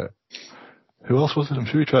who else was it? I'm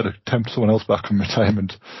sure he tried to tempt someone else back from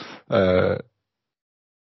retirement.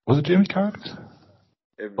 Was it Jamie Carragher?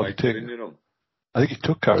 I think he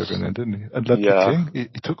took Carragher then, didn't he? And led the King.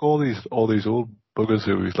 He took all these old buggers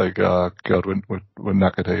who was like, God, we're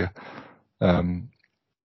knackered here.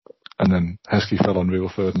 And then Heskey fell on Rio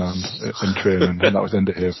Ferdinand in training, and that was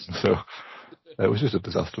into him. So it was just a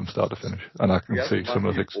disaster from start to finish. And I can see some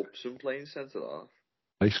of the things. Upson playing centre half.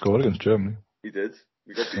 He scored against Germany. He did.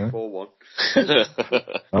 We got beat 4-1.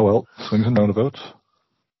 Oh well, swings and roundabouts.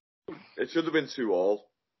 It should have been 2-2.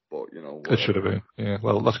 But, you know. Whatever. It should have been, yeah.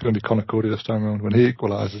 Well, that's going to be Conor Cody this time around when he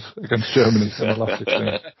equalises against Germany in the last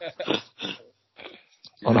 16.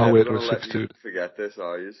 On our way to a 6-2. Forget this,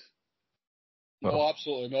 are you? No,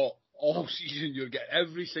 absolutely not. All season you're getting,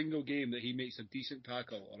 every single game that he makes a decent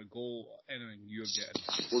tackle or a goal, anything you're getting.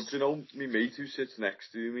 Well, do you know, my mate who sits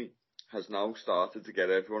next to me has now started to get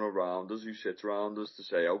everyone around us who sits around us to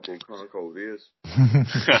say how good Conor Cody is.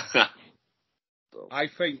 So. I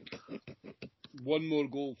think one more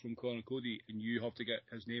goal from Conor Cody and you have to get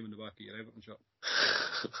his name in the back of your Everton shirt.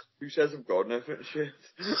 Who says I've got an Everton shirt?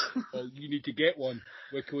 Well, you need to get one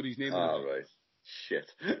with Cody's name in it. Right.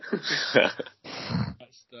 Shit.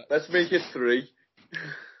 Let's make it 3.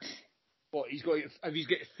 What, he's got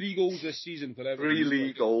 3 goals this season for Everton? 3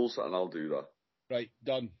 league goals and I'll do that. Right,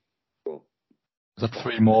 done. Cool. Is that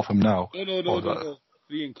 3 more from now? No.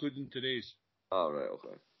 3 including today's. Oh, right,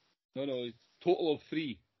 okay. No, total of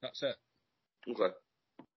 3. That's it. Okay.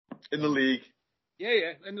 In the league.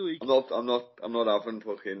 Yeah, in the league. I'm not having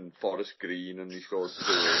fucking Forest Green and he scores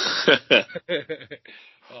 2.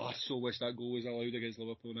 Oh, I so wish that goal was allowed against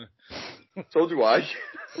Liverpool now. So do I.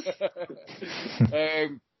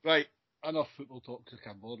 Right, enough football talk because I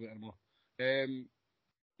can't bother it anymore. Any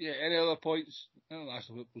other points?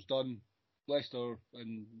 International football's done. Leicester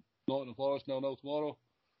and Nottingham Forest 0-0 tomorrow.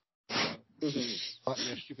 Back to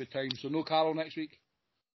your stupid time. So no Carol next week?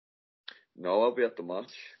 No, I'll be at the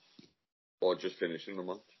match. Or just finishing the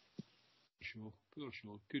match. Poor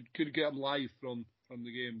show. Could get him live from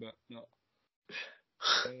the game, but no.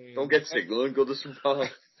 Don't get signal and go to some park.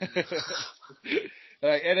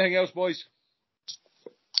 Alright, anything else, boys?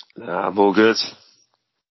 Nah, I'm all good.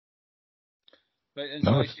 Right,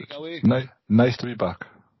 nice to be back.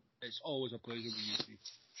 It's always a pleasure with you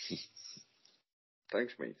three.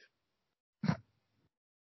 Thanks, mate.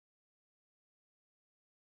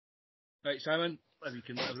 Right, Simon, if you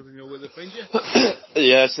can let everybody know where they find you.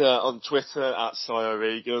 Yes, on Twitter at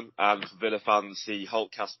SiOregan, and for Villa fans, the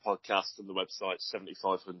Holtcast podcast on the website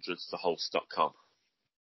 7500thehults.com.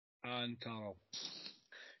 And Carl.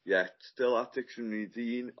 Yeah, still at Dictionary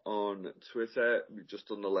Dean on Twitter. We've just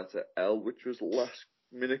done the letter L, which was last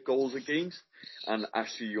minute goals against, and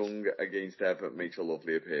Ashley Young against Everton makes a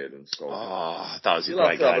lovely appearance. So that was a you'll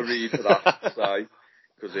have great to have a game. read for that side,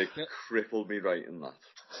 because it crippled me right in that.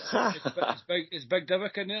 Is Big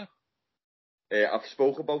Divock in there? I've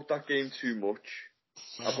spoke about that game too much.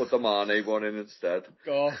 I put the Mane one in instead.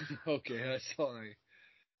 Oh, okay, that's alright.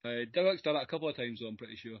 Divock's done it a couple of times though, I'm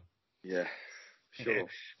pretty sure. Yeah, sure.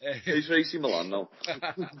 He's AC Milan now.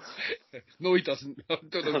 No, he doesn't. I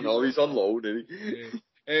don't know. No, he's on loan, isn't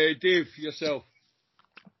he? Dave, yourself.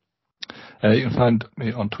 You can find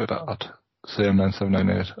me on Twitter at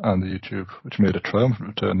CM9798, and the YouTube, which made a triumphant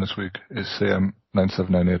return this week, is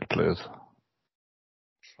CM9798 Plays.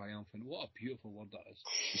 Triumphant. What a beautiful word that is.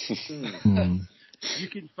 You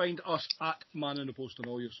can find us at Man in the Post on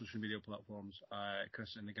all your social media platforms.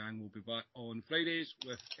 Chris and the gang will be back on Fridays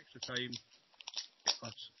with extra time.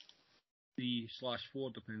 That's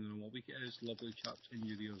 3/4, depending on what week it is. Lovely chats in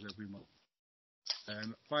your ears every month.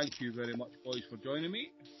 Thank you very much, boys, for joining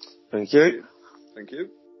me. Thank you. Thank you.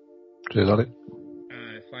 Cheers, Ali.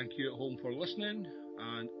 Thank you at home for listening,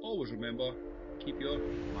 and always remember, keep your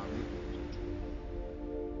man